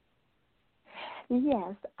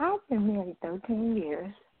 Yes, I've been married 13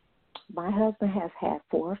 years. My husband has had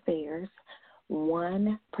 4 affairs.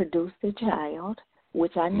 One produced a child,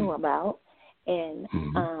 which I knew about, and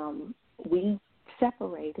we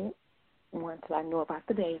separated once I knew about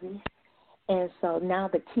the baby. And so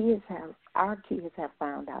now our kids have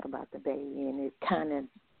found out about the baby, and it kind of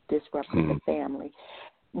disrupted the family.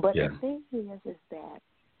 But the thing is that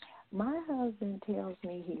my husband tells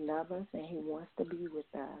me he loves us and he wants to be with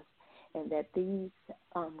us, and that these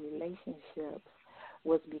relationships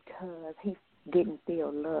was because he didn't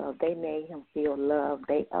feel loved. They made him feel loved.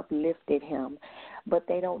 They uplifted him, but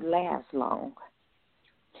they don't last long.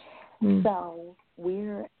 So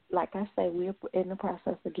we're in the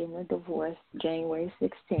process of getting a divorce January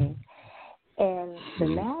 16th. And the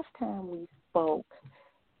last time we spoke,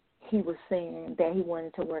 he was saying that he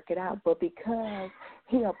wanted to work it out, but because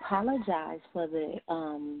he apologized for the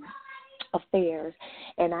affairs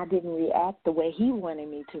and I didn't react the way he wanted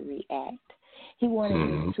me to react, he wanted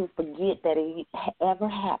me to forget that it ever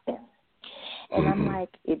happened. And I'm like,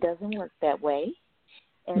 it doesn't work that way.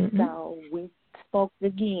 And so we spoke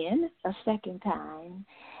again a second time,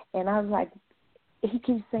 and I was like, he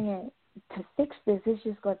keeps saying, to fix this, it's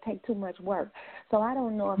just going to take too much work. So I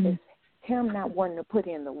don't know if it's him not wanting to put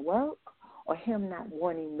in the work or him not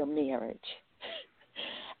wanting the marriage.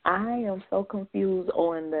 I am so confused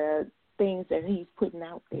on the things that he's putting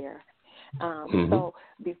out there. So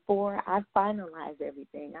before I finalize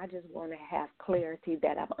everything, I just want to have clarity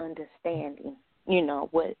that I'm understanding,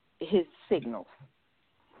 what his signals.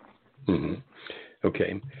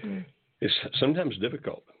 Okay. It's sometimes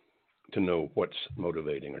difficult to know what's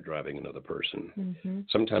motivating or driving another person.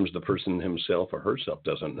 Sometimes the person himself or herself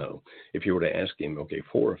doesn't know. If you were to ask him, okay,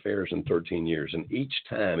 4 affairs in 13 years, and each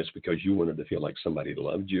time it's because you wanted to feel like somebody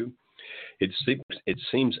loved you, it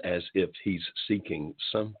seems as if he's seeking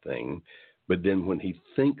something, but then when he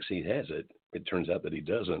thinks he has it, it turns out that he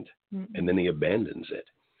doesn't, and then he abandons it.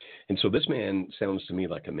 And so this man sounds to me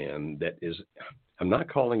like a man that is, I'm not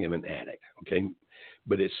calling him an addict, okay,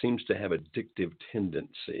 but it seems to have addictive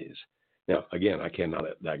tendencies. Now, again, I cannot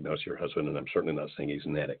diagnose your husband, and I'm certainly not saying he's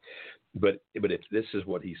an addict. But if this is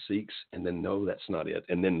what he seeks, and then no, that's not it,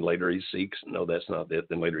 and then later he seeks, no, that's not it,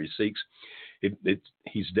 then later he seeks,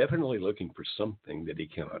 he's definitely looking for something that he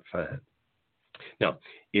cannot find. Now,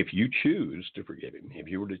 if you choose to forgive him, if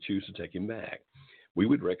you were to choose to take him back, we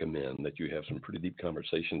would recommend that you have some pretty deep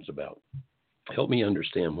conversations about, help me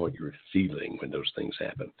understand what you're feeling when those things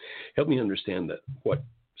happen. Help me understand that what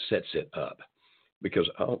sets it up. Because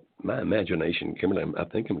my imagination, Kimberly, I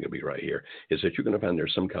think I'm going to be right here, is that you're going to find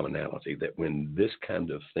there's some commonality that when this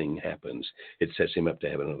kind of thing happens, it sets him up to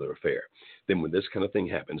have another affair. Then when this kind of thing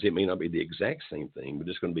happens, it may not be the exact same thing, but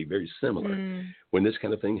it's going to be very similar. When this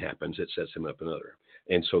kind of thing happens, it sets him up another.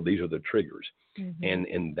 And so these are the triggers. And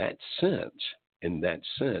in that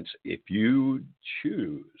sense, if you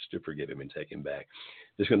choose to forgive him and take him back,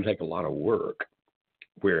 it's going to take a lot of work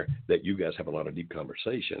where that you guys have a lot of deep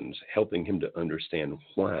conversations, helping him to understand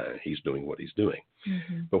why he's doing what he's doing.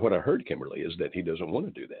 But what I heard, Kimberly, is that he doesn't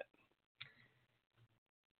want to do that.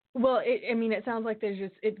 Well, it sounds like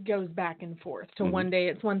it goes back and forth. So one day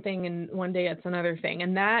it's one thing and one day it's another thing.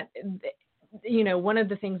 And that, one of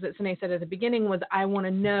the things that Sine said at the beginning was, I want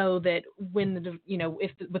to know that when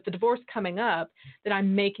with the divorce coming up, that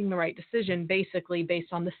I'm making the right decision, basically based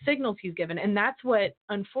on the signals he's given. And that's what,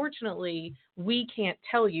 unfortunately, we can't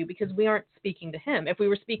tell you because we aren't speaking to him. If we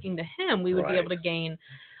were speaking to him, we would be able to gain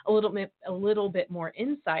a little bit more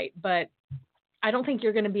insight. But I don't think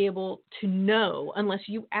you're going to be able to know unless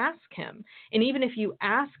you ask him. And even if you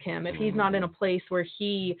ask him, if he's not in a place where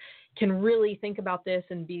he can really think about this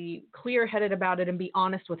and be clear-headed about it and be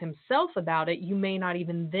honest with himself about it, you may not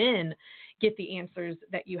even then get the answers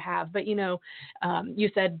that you have. But, you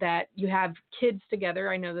said that you have kids together.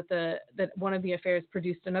 I know that one of the affairs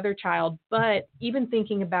produced another child, but even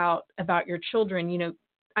thinking about your children,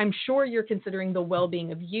 I'm sure you're considering the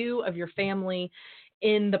well-being of you, of your family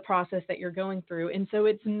in the process that you're going through. And so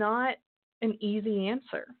it's not an easy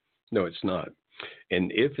answer. No, it's not. And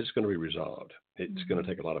if it's going to be resolved, it's going to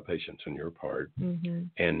take a lot of patience on your part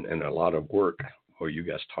and a lot of work where you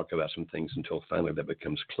guys talk about some things until finally that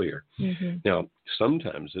becomes clear. Now,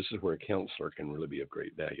 sometimes this is where a counselor can really be of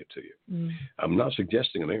great value to you. I'm not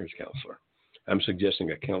suggesting a marriage counselor. I'm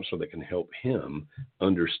suggesting a counselor that can help him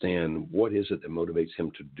understand what is it that motivates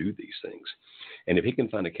him to do these things. And if he can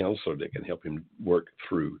find a counselor that can help him work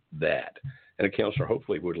through that, and a counselor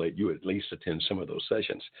hopefully would let you at least attend some of those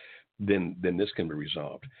sessions, then this can be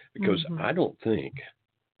resolved. Because I don't think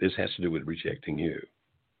this has to do with rejecting you.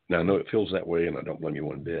 Now, I know it feels that way, and I don't blame you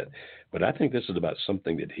one bit, but I think this is about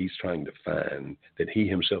something that he's trying to find that he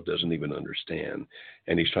himself doesn't even understand,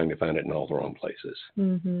 and he's trying to find it in all the wrong places.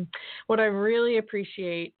 What I really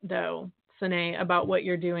appreciate, though, Sine, about what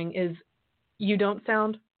you're doing is you don't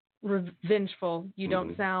sound revengeful. You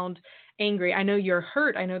don't sound angry. I know you're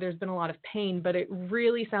hurt. I know there's been a lot of pain, but it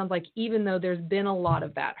really sounds like even though there's been a lot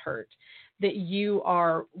of that hurt, that you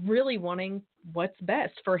are really wanting what's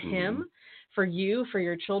best for him, for you, for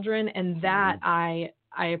your children, and that I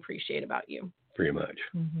appreciate about you. Very much.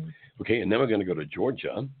 Okay, and now we're going to go to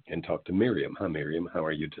Georgia and talk to Miriam. Hi, Miriam. How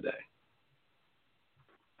are you today?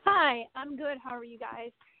 Hi, I'm good. How are you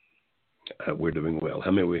guys? We're doing well.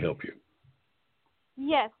 How may we help you?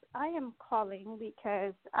 Yes, I am calling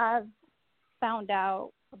because I've found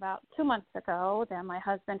out about 2 months ago that my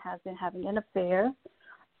husband has been having an affair,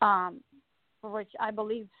 which I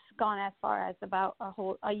believe has gone as far as about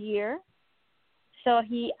a year. So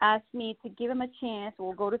he asked me to give him a chance.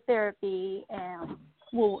 We'll go to therapy and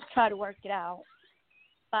we'll try to work it out.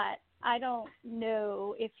 But I don't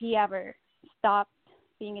know if he ever stopped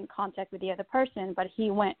being in contact with the other person, but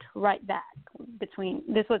he went right back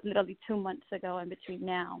this was literally 2 months ago and between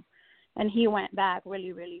now. And he went back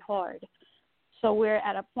really, really hard. So we're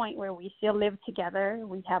at a point where we still live together.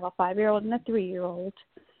 We have a 5-year-old and a 3-year-old.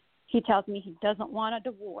 He tells me he doesn't want a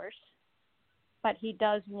divorce, but he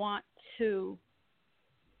does want to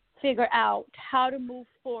figure out how to move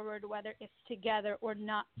forward, whether it's together or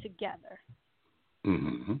not together.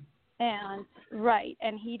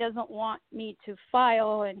 And he doesn't want me to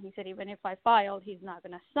file, and he said even if I filed, he's not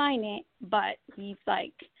going to sign it, but he's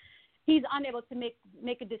like, he's unable to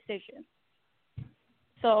make a decision.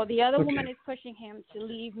 So the other woman is pushing him to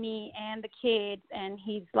leave me and the kids, and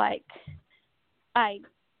he's like,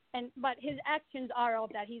 but his actions are all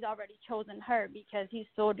that he's already chosen her because he's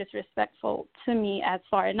so disrespectful to me, as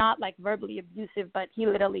far, not like verbally abusive, but he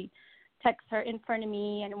literally texts her in front of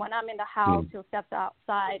me, and when I'm in the house, he'll step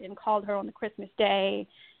outside and call her on the Christmas day.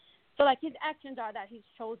 So like his actions are that he's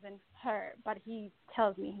chosen her, but he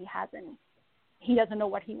tells me he hasn't. He doesn't know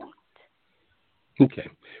what he wants. Okay.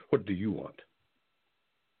 What do you want?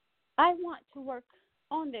 I want to work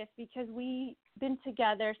on this because we've been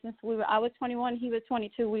together since I was 21, he was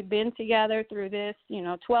 22. We've been together through this,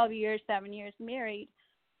 12 years, 7 years married.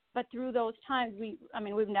 But through those times, we've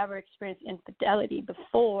never experienced infidelity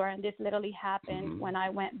before, and this literally happened when I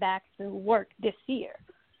went back to work this year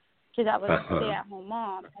because I was a stay-at-home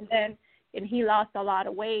mom. And he lost a lot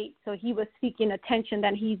of weight, so he was seeking attention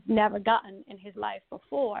that he's never gotten in his life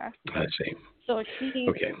before. I see. So she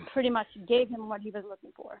pretty much gave him what he was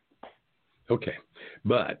looking for. Okay,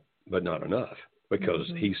 but not enough, because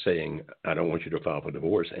he's saying, I don't want you to file for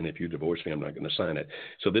divorce, and if you divorce me, I'm not going to sign it.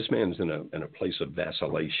 So this man's in a place of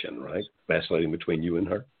vacillation, right? Vacillating between you and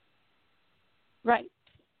her? Right.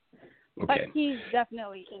 Okay. But he's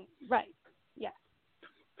definitely right. Yes.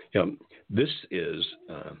 Yeah, this is,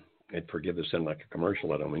 and forgive this sound like a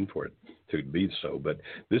commercial, I don't mean for it to be so, but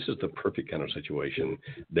this is the perfect kind of situation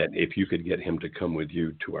that if you could get him to come with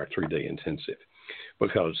you to our 3-day intensive,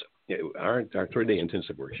 because our 3-day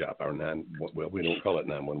intensive workshop, we don't call it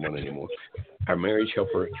 911 anymore, our Marriage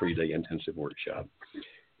Helper 3-day intensive workshop,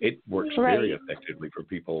 it works very effectively for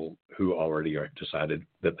people who already are decided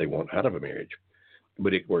that they want out of a marriage,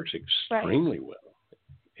 but it works extremely well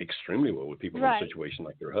with people in a situation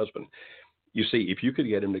like your husband. You see, if you could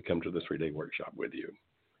get him to come to the 3-day workshop with you,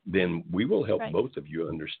 then we will help both of you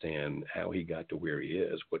understand how he got to where he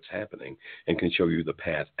is, what's happening, and can show you the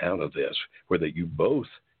path out of this, where that you both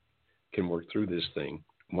can work through this thing,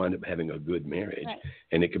 wind up having a good marriage,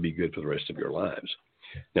 and it could be good for the rest of your lives.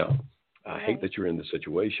 Now, I hate that you're in this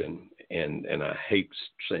situation, and I hate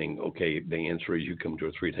saying, okay, the answer is you come to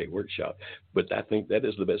a 3-day workshop, but I think that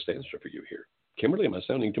is the best answer for you here. Kimberly, am I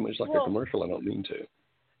sounding too much like a commercial? I don't mean to.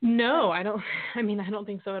 No, I don't. I don't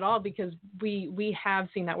think so at all, because we have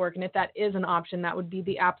seen that work. And if that is an option, that would be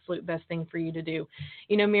the absolute best thing for you to do.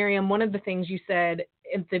 Miriam, one of the things you said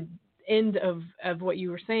at the end of what you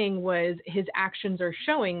were saying was his actions are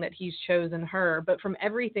showing that he's chosen her. But from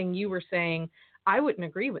everything you were saying, I wouldn't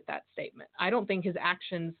agree with that statement. I don't think his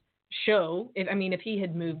actions show. If he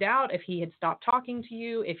had moved out, if he had stopped talking to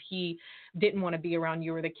you, if he didn't want to be around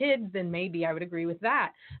you or the kids, then maybe I would agree with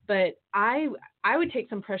that. But I would take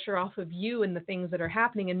some pressure off of you and the things that are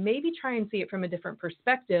happening, and maybe try and see it from a different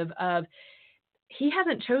perspective of he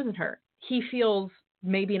hasn't chosen her. He feels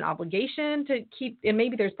maybe an obligation to keep, and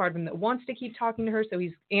maybe there's part of him that wants to keep talking to her, so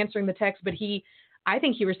he's answering the text, but I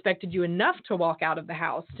think he respected you enough to walk out of the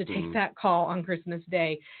house to take that call on Christmas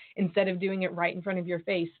Day instead of doing it right in front of your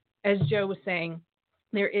face. As Joe was saying,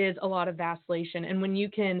 there is a lot of vacillation. And when you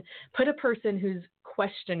can put a person who's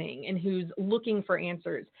questioning and who's looking for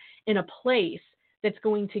answers in a place that's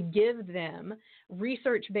going to give them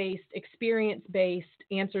research-based, experience-based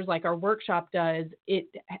answers like our workshop does, it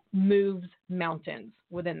moves mountains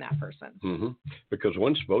within that person. Because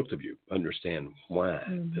once both of you understand why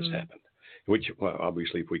this happened, which,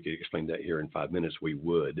 obviously, if we could explain that here in 5 minutes, we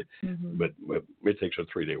would. But it takes a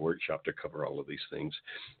 3-day workshop to cover all of these things.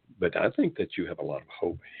 But I think that you have a lot of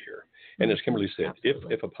hope here. And as Kimberly said,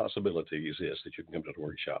 if a possibility exists that you can come to the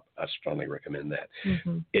workshop, I strongly recommend that.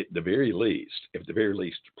 At the very least,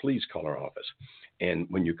 please call our office. And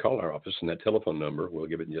when you call our office, and that telephone number, we'll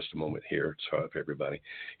give it in just a moment here, so for everybody,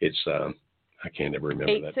 it's I can't ever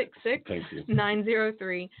remember that.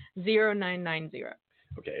 866-903-0990.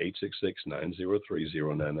 Okay,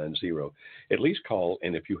 866-903-0990. At least call,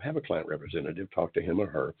 and if you have a client representative, talk to him or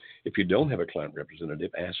her. If you don't have a client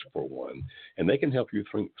representative, ask for one, and they can help you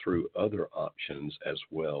think through other options as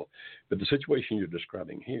well. But the situation you're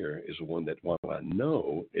describing here is one that, while I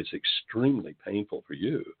know it's extremely painful for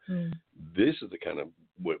you, this is the kind of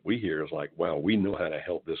what we hear is like, wow, we know how to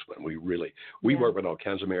help this one. We work with all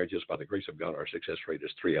kinds of marriages. By the grace of God, our success rate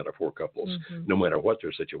is 3 out of 4 couples, no matter what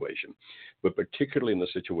their situation. But particularly in the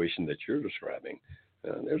situation that you're describing,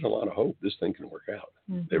 there's a lot of hope this thing can work out.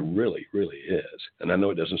 There really, really is. And I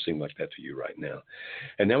know it doesn't seem like that to you right now.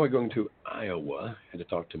 And now we're going to Iowa and to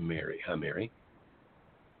talk to Mary. Hi, Mary.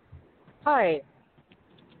 Hi.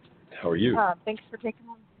 How are you? Thanks for taking.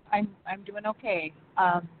 I'm doing okay.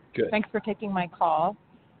 Good. Thanks for taking my call.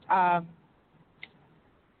 I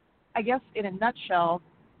guess in a nutshell,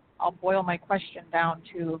 I'll boil my question down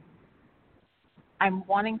to I'm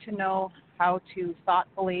wanting to know how to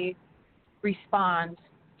thoughtfully respond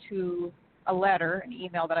to a letter, an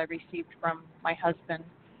email that I received from my husband,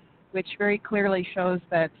 which very clearly shows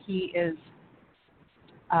that he is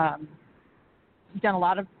he's done a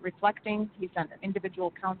lot of reflecting. He's done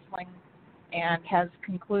individual counseling and has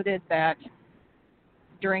concluded that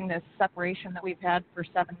during this separation that we've had for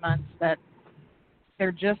 7 months that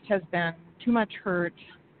there just has been too much hurt,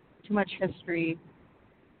 too much history,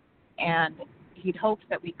 and he'd hoped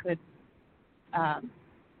that we could, that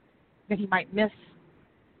he might miss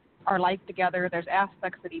our life together. There's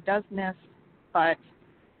aspects that he does miss, but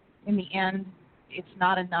in the end, it's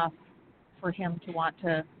not enough for him to want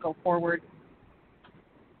to go forward.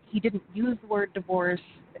 He didn't use the word divorce,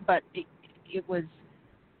 but it was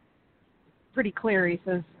pretty clear. He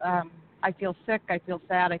says, I feel sick, I feel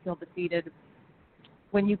sad, I feel defeated.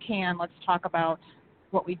 When you can, let's talk about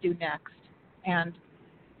what we do next. And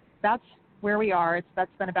that's where we are.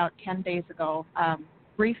 That's been about 10 days ago.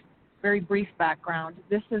 Very brief background.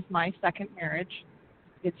 This is my second marriage.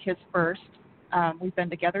 It's his first. We've been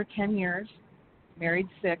together 10 years, married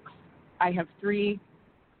 6. I have 3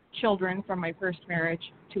 children from my first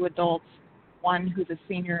marriage, 2 adults, 1 who's a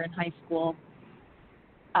senior in high school.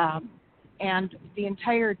 And the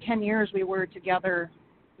entire 10 years we were together,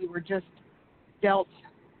 we were just dealt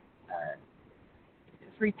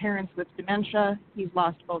 3 parents with dementia. He's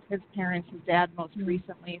lost both his parents, his dad most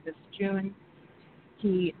recently this June.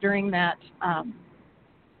 During that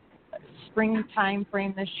spring time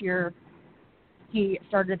frame this year, he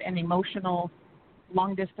started an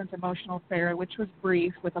long-distance emotional affair, which was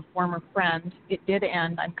brief, with a former friend. It did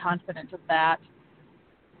end. I'm confident of that.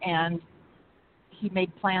 And he made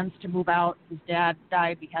plans to move out. His dad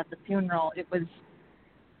died. We had the funeral. It was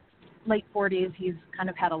late 40s. He's kind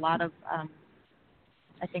of had a lot of,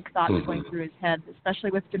 thoughts going through his head,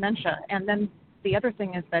 especially with dementia. And then the other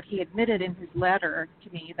thing is that he admitted in his letter to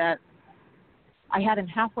me that I had him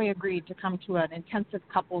halfway agreed to come to an intensive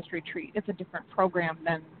couples retreat. It's a different program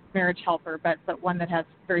than Marriage Helper, but one that has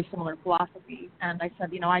very similar philosophy. And I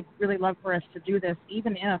said, I'd really love for us to do this,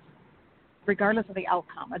 even if, regardless of the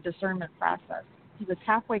outcome, a discernment process. He was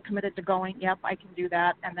halfway committed to going, yep, I can do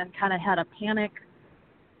that, and then kind of had a panic,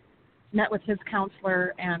 met with his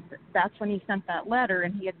counselor, and that's when he sent that letter,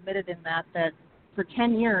 and he admitted in that for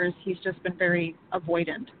 10 years he's just been very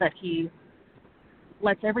avoidant, that he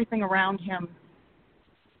lets everything around him.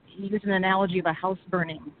 He used an analogy of a house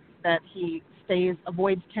burning, that he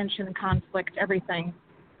avoids tension, conflict, everything,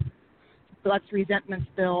 lets resentments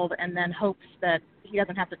build, and then hopes that he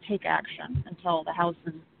doesn't have to take action until the house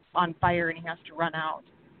is on fire and he has to run out.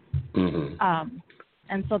 Mm-hmm.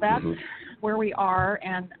 And so that's where we are.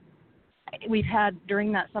 And we've had,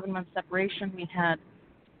 during that 7-month separation, we had,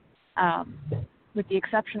 with the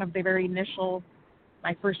exception of the very initial,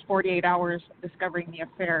 my first 48 hours discovering the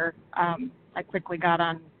affair, I quickly got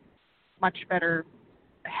on much better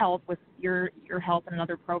help with your help and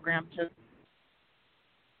another program to.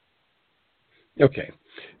 Okay,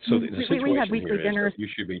 so the situation we had weekly dinners. You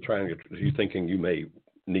should be you thinking you may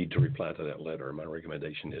need to reply to that letter. My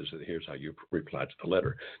recommendation is that here's how you reply to the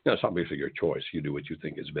letter. Now, it's obviously your choice. You do what you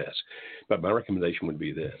think is best. But my recommendation would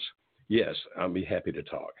be this. Yes, I'll be happy to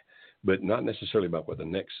talk, but not necessarily about what the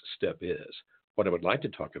next step is. What I would like to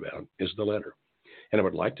talk about is the letter. And I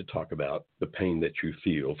would like to talk about the pain that you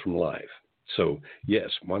feel from life. So, yes,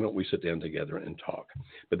 why don't we sit down together and talk?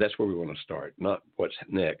 But that's where we want to start, not what's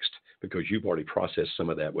next, because you've already processed some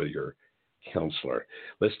of that with your counselor.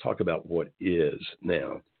 Let's talk about what is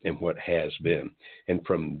now and what has been. And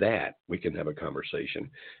from that, we can have a conversation.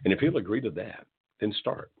 And if he'll agree to that, then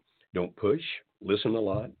start. Don't push. Listen a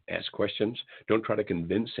lot. Ask questions. Don't try to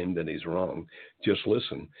convince him that he's wrong. Just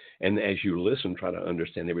listen. And as you listen, try to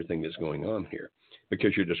understand everything that's going on here.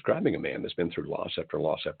 Because you're describing a man that's been through loss after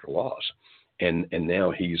loss after loss. And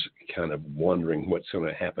now he's kind of wondering what's going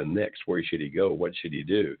to happen next. Where should he go? What should he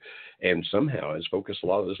do? And somehow has focused a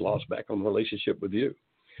lot of his loss back on the relationship with you.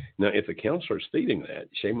 Now, if the counselor's feeding that,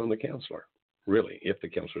 shame on the counselor. Really, if the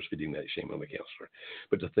counselor's feeding that, shame on the counselor.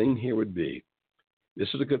 But the thing here would be, this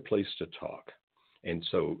is a good place to talk. And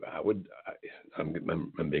so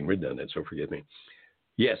I'm being redundant, so forgive me.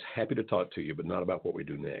 Yes, happy to talk to you, but not about what we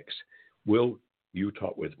do next. Will you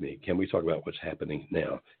talk with me? Can we talk about what's happening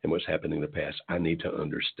now and what's happening in the past? I need to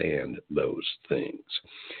understand those things.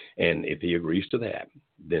 And if he agrees to that,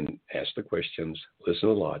 then ask the questions, listen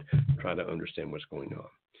a lot, try to understand what's going on.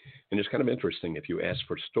 And it's kind of interesting if you ask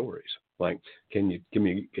for stories, like, can you tell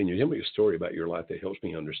me a story about your life that helps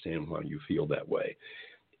me understand why you feel that way?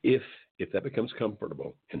 If that becomes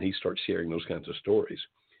comfortable and he starts sharing those kinds of stories,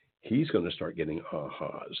 he's going to start getting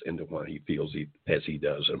ahas into why he feels as he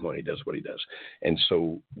does and why he does what he does. And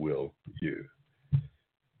so will you.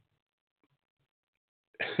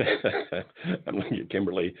 I'm looking at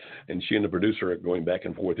Kimberly, and she and the producer are going back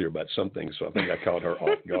and forth here about something, so I think I caught her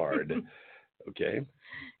off guard. Okay?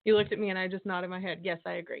 You looked at me, and I just nodded my head. Yes,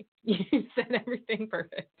 I agree. You said everything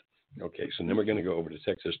perfect. Okay, so then we're going to go over to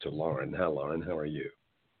Texas to Lauren. Hi, Lauren. How are you?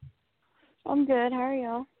 I'm good. How are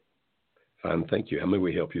y'all? Fine, thank you. How may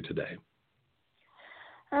we help you today?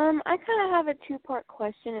 I kind of have a two-part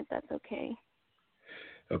question, if that's okay.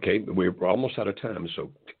 Okay, we're almost out of time,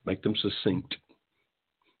 so make them succinct.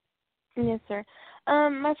 Yes, sir.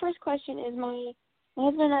 My first question is my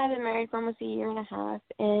husband and I have been married for almost a year and a half,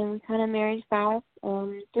 and we kind of married fast.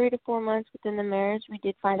 3 to 4 months within the marriage, we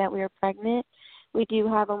did find out we were pregnant. We do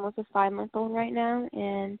have almost a 5-month-old right now,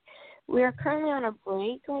 and we are currently on a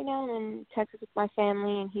break right now in Texas with my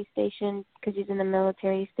family, and he's stationed, because he's in the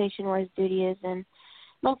military, he's stationed where his duty is. And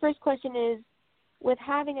my first question is, with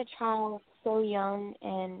having a child so young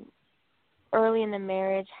and early in the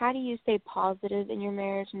marriage, how do you stay positive in your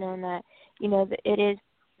marriage, knowing that, you know, that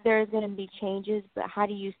there's going to be changes, but how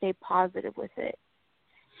do you stay positive with it?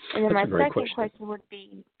 And then my second question would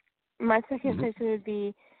be,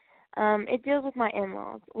 it deals with my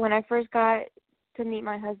in-laws. When I first got to meet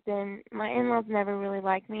my husband, my in-laws never really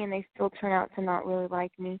liked me, and they still turn out to not really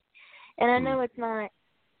like me. And I know it's not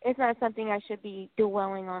something I should be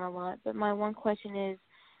dwelling on a lot, but my one question is,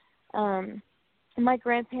 my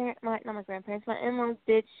in-laws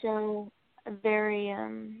did show a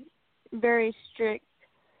very strict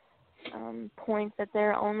points that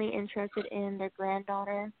they're only interested in their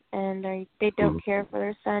granddaughter, and they don't care for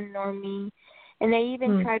their son nor me. And they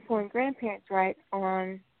even tried pulling grandparents' rights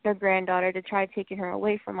on their granddaughter to try taking her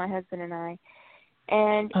away from my husband and I.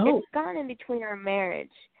 And it's gotten in between our marriage.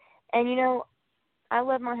 And, you know, I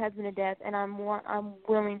love my husband to death, and I'm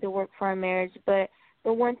willing to work for our marriage, but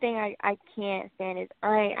the one thing I can't stand is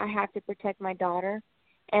I have to protect my daughter.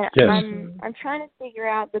 And yes. I'm trying to figure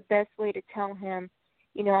out the best way to tell him,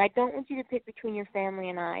 you know, I don't want you to pick between your family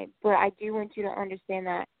and I, but I do want you to understand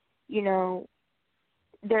that, you know,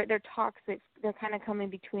 they're toxic. They're kind of coming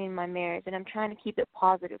between my marriage, and I'm trying to keep it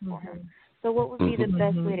positive for him. So what would be the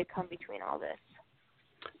best way to come between all this?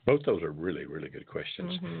 Both those are really, really good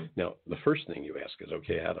questions. Now, the first thing you ask is,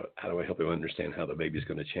 okay, how do I help you understand how the baby's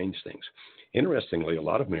going to change things? Interestingly, a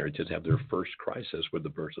lot of marriages have their first crisis with the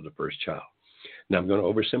birth of the first child. Now, I'm going to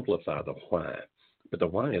oversimplify the why, but the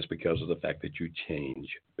why is because of the fact that you change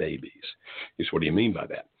babies. What do you mean by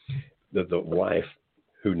that? The wife,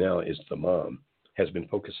 who now is the mom, has been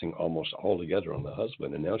focusing almost altogether on the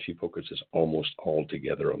husband, and now she focuses almost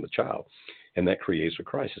altogether on the child. And that creates a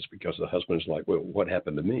crisis because the husband's like, well, what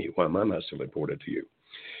happened to me? Why am I not still important to you?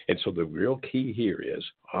 And so the real key here is,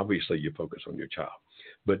 obviously, you focus on your child,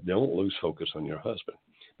 but don't lose focus on your husband,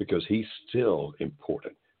 because he's still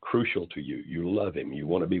important, crucial to you. You love him. You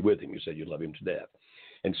want to be with him. You said you love him to death.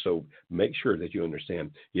 And so make sure that you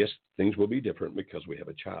understand, yes, things will be different because we have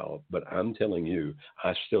a child, but I'm telling you,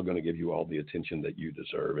 I'm still going to give you all the attention that you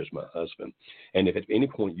deserve as my husband. And if at any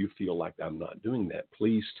point you feel like I'm not doing that,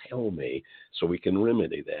 please tell me so we can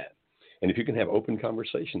remedy that. And if you can have open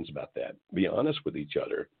conversations about that, be honest with each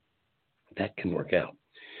other, that can work out.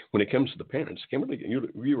 When it comes to the parents, Kimberly,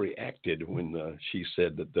 you reacted when she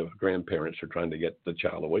said that the grandparents are trying to get the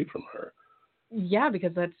child away from her. Yeah,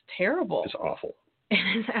 because that's terrible. It's awful.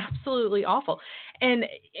 It's absolutely awful. And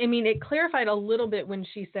I mean, it clarified a little bit when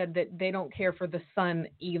she said that they don't care for the son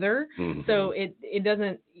either. So it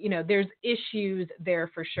doesn't, you know, there's issues there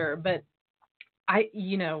for sure. But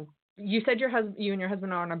you said you and your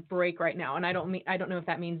husband are on a break right now, and I don't know if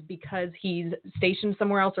that means because he's stationed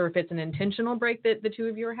somewhere else or if it's an intentional break that the two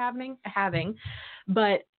of you are having.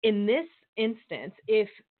 But in this instance, if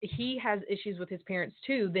he has issues with his parents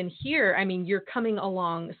too, then here, I mean, you're coming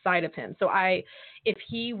alongside of him. So if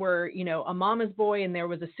he were, you know, a mama's boy and there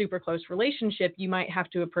was a super close relationship, you might have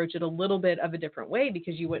to approach it a little bit of a different way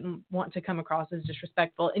because you wouldn't want to come across as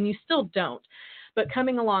disrespectful, and you still don't. But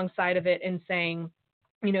coming alongside of it and saying,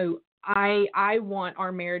 you know, I want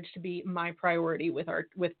our marriage to be my priority with our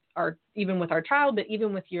even with our child, but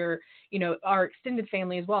even with your, you know, our extended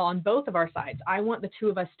family as well on both of our sides. I want the two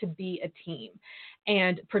of us to be a team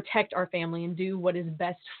and protect our family and do what is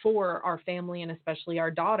best for our family and especially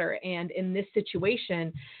our daughter. And in this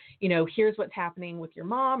situation, you know, here's what's happening with your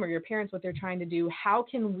mom or your parents, what they're trying to do. How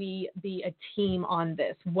can we be a team on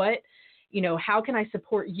this? How can I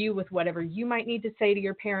support you with whatever you might need to say to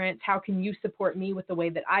your parents? How can you support me with the way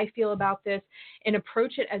that I feel about this? And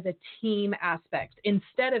approach it as a team aspect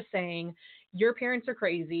instead of saying, your parents are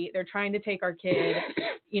crazy. They're trying to take our kid.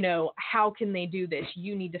 How can they do this?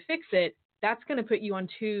 You need to fix it. That's going to put you on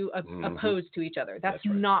two opposed to each other. That's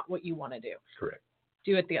right. Not what you want to do. Correct.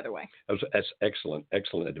 Do it the other way. That's excellent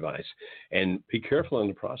advice. And be careful in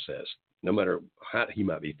the process. No matter how he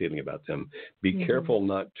might be feeling about them, be careful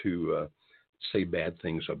not to say bad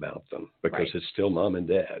things about them, because it's still mom and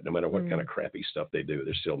dad. No matter what kind of crappy stuff they do,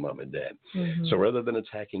 they're still mom and dad. So rather than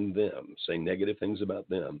attacking them, saying negative things about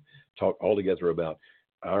them, talk all together about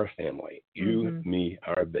our family, you, me,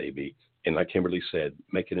 our baby. And like Kimberly said,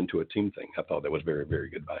 make it into a team thing. I thought that was very,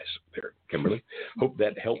 very good advice there, Kimberly. Hope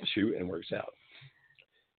that helps you and works out.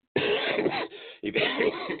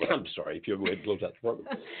 I'm sorry, if you'll go ahead and close out the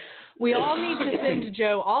program. We all need to send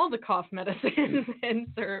Joe all the cough medicines and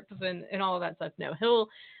syrups and all of that stuff. No, he'll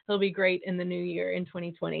be great in the new year in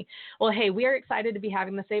 2020. Well, hey, we are excited to be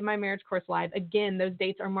having the Save My Marriage course live. Again, those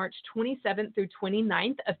dates are March 27th through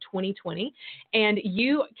 29th of 2020. And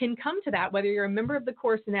you can come to that whether you're a member of the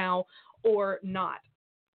course now or not.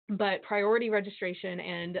 But priority registration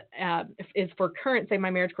and is for current Save My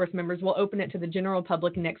Marriage course members. We'll open it to the general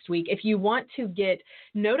public next week. If you want to get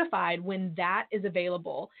notified when that is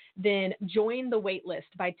available, then join the wait list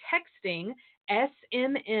by texting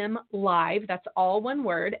SMM Live, that's all one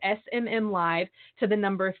word, SMM Live, to the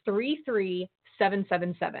number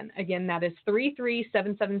 33777. Again, that is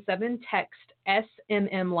 33777. Text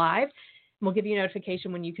SMM Live. We'll give you a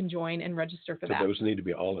notification when you can join and register for that. So those need to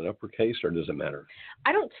be all in uppercase, or does it matter?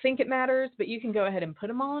 I don't think it matters, but you can go ahead and put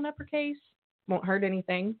them all in uppercase. Won't hurt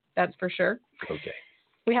anything, that's for sure. Okay.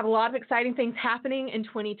 We have a lot of exciting things happening in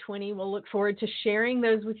 2020. We'll look forward to sharing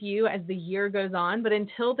those with you as the year goes on. But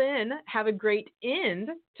until then, have a great end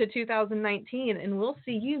to 2019, and we'll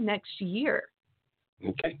see you next year.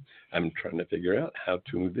 Okay. I'm trying to figure out how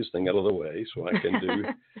to move this thing out of the way so I can do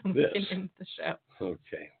this. We can end the show.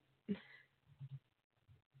 Okay.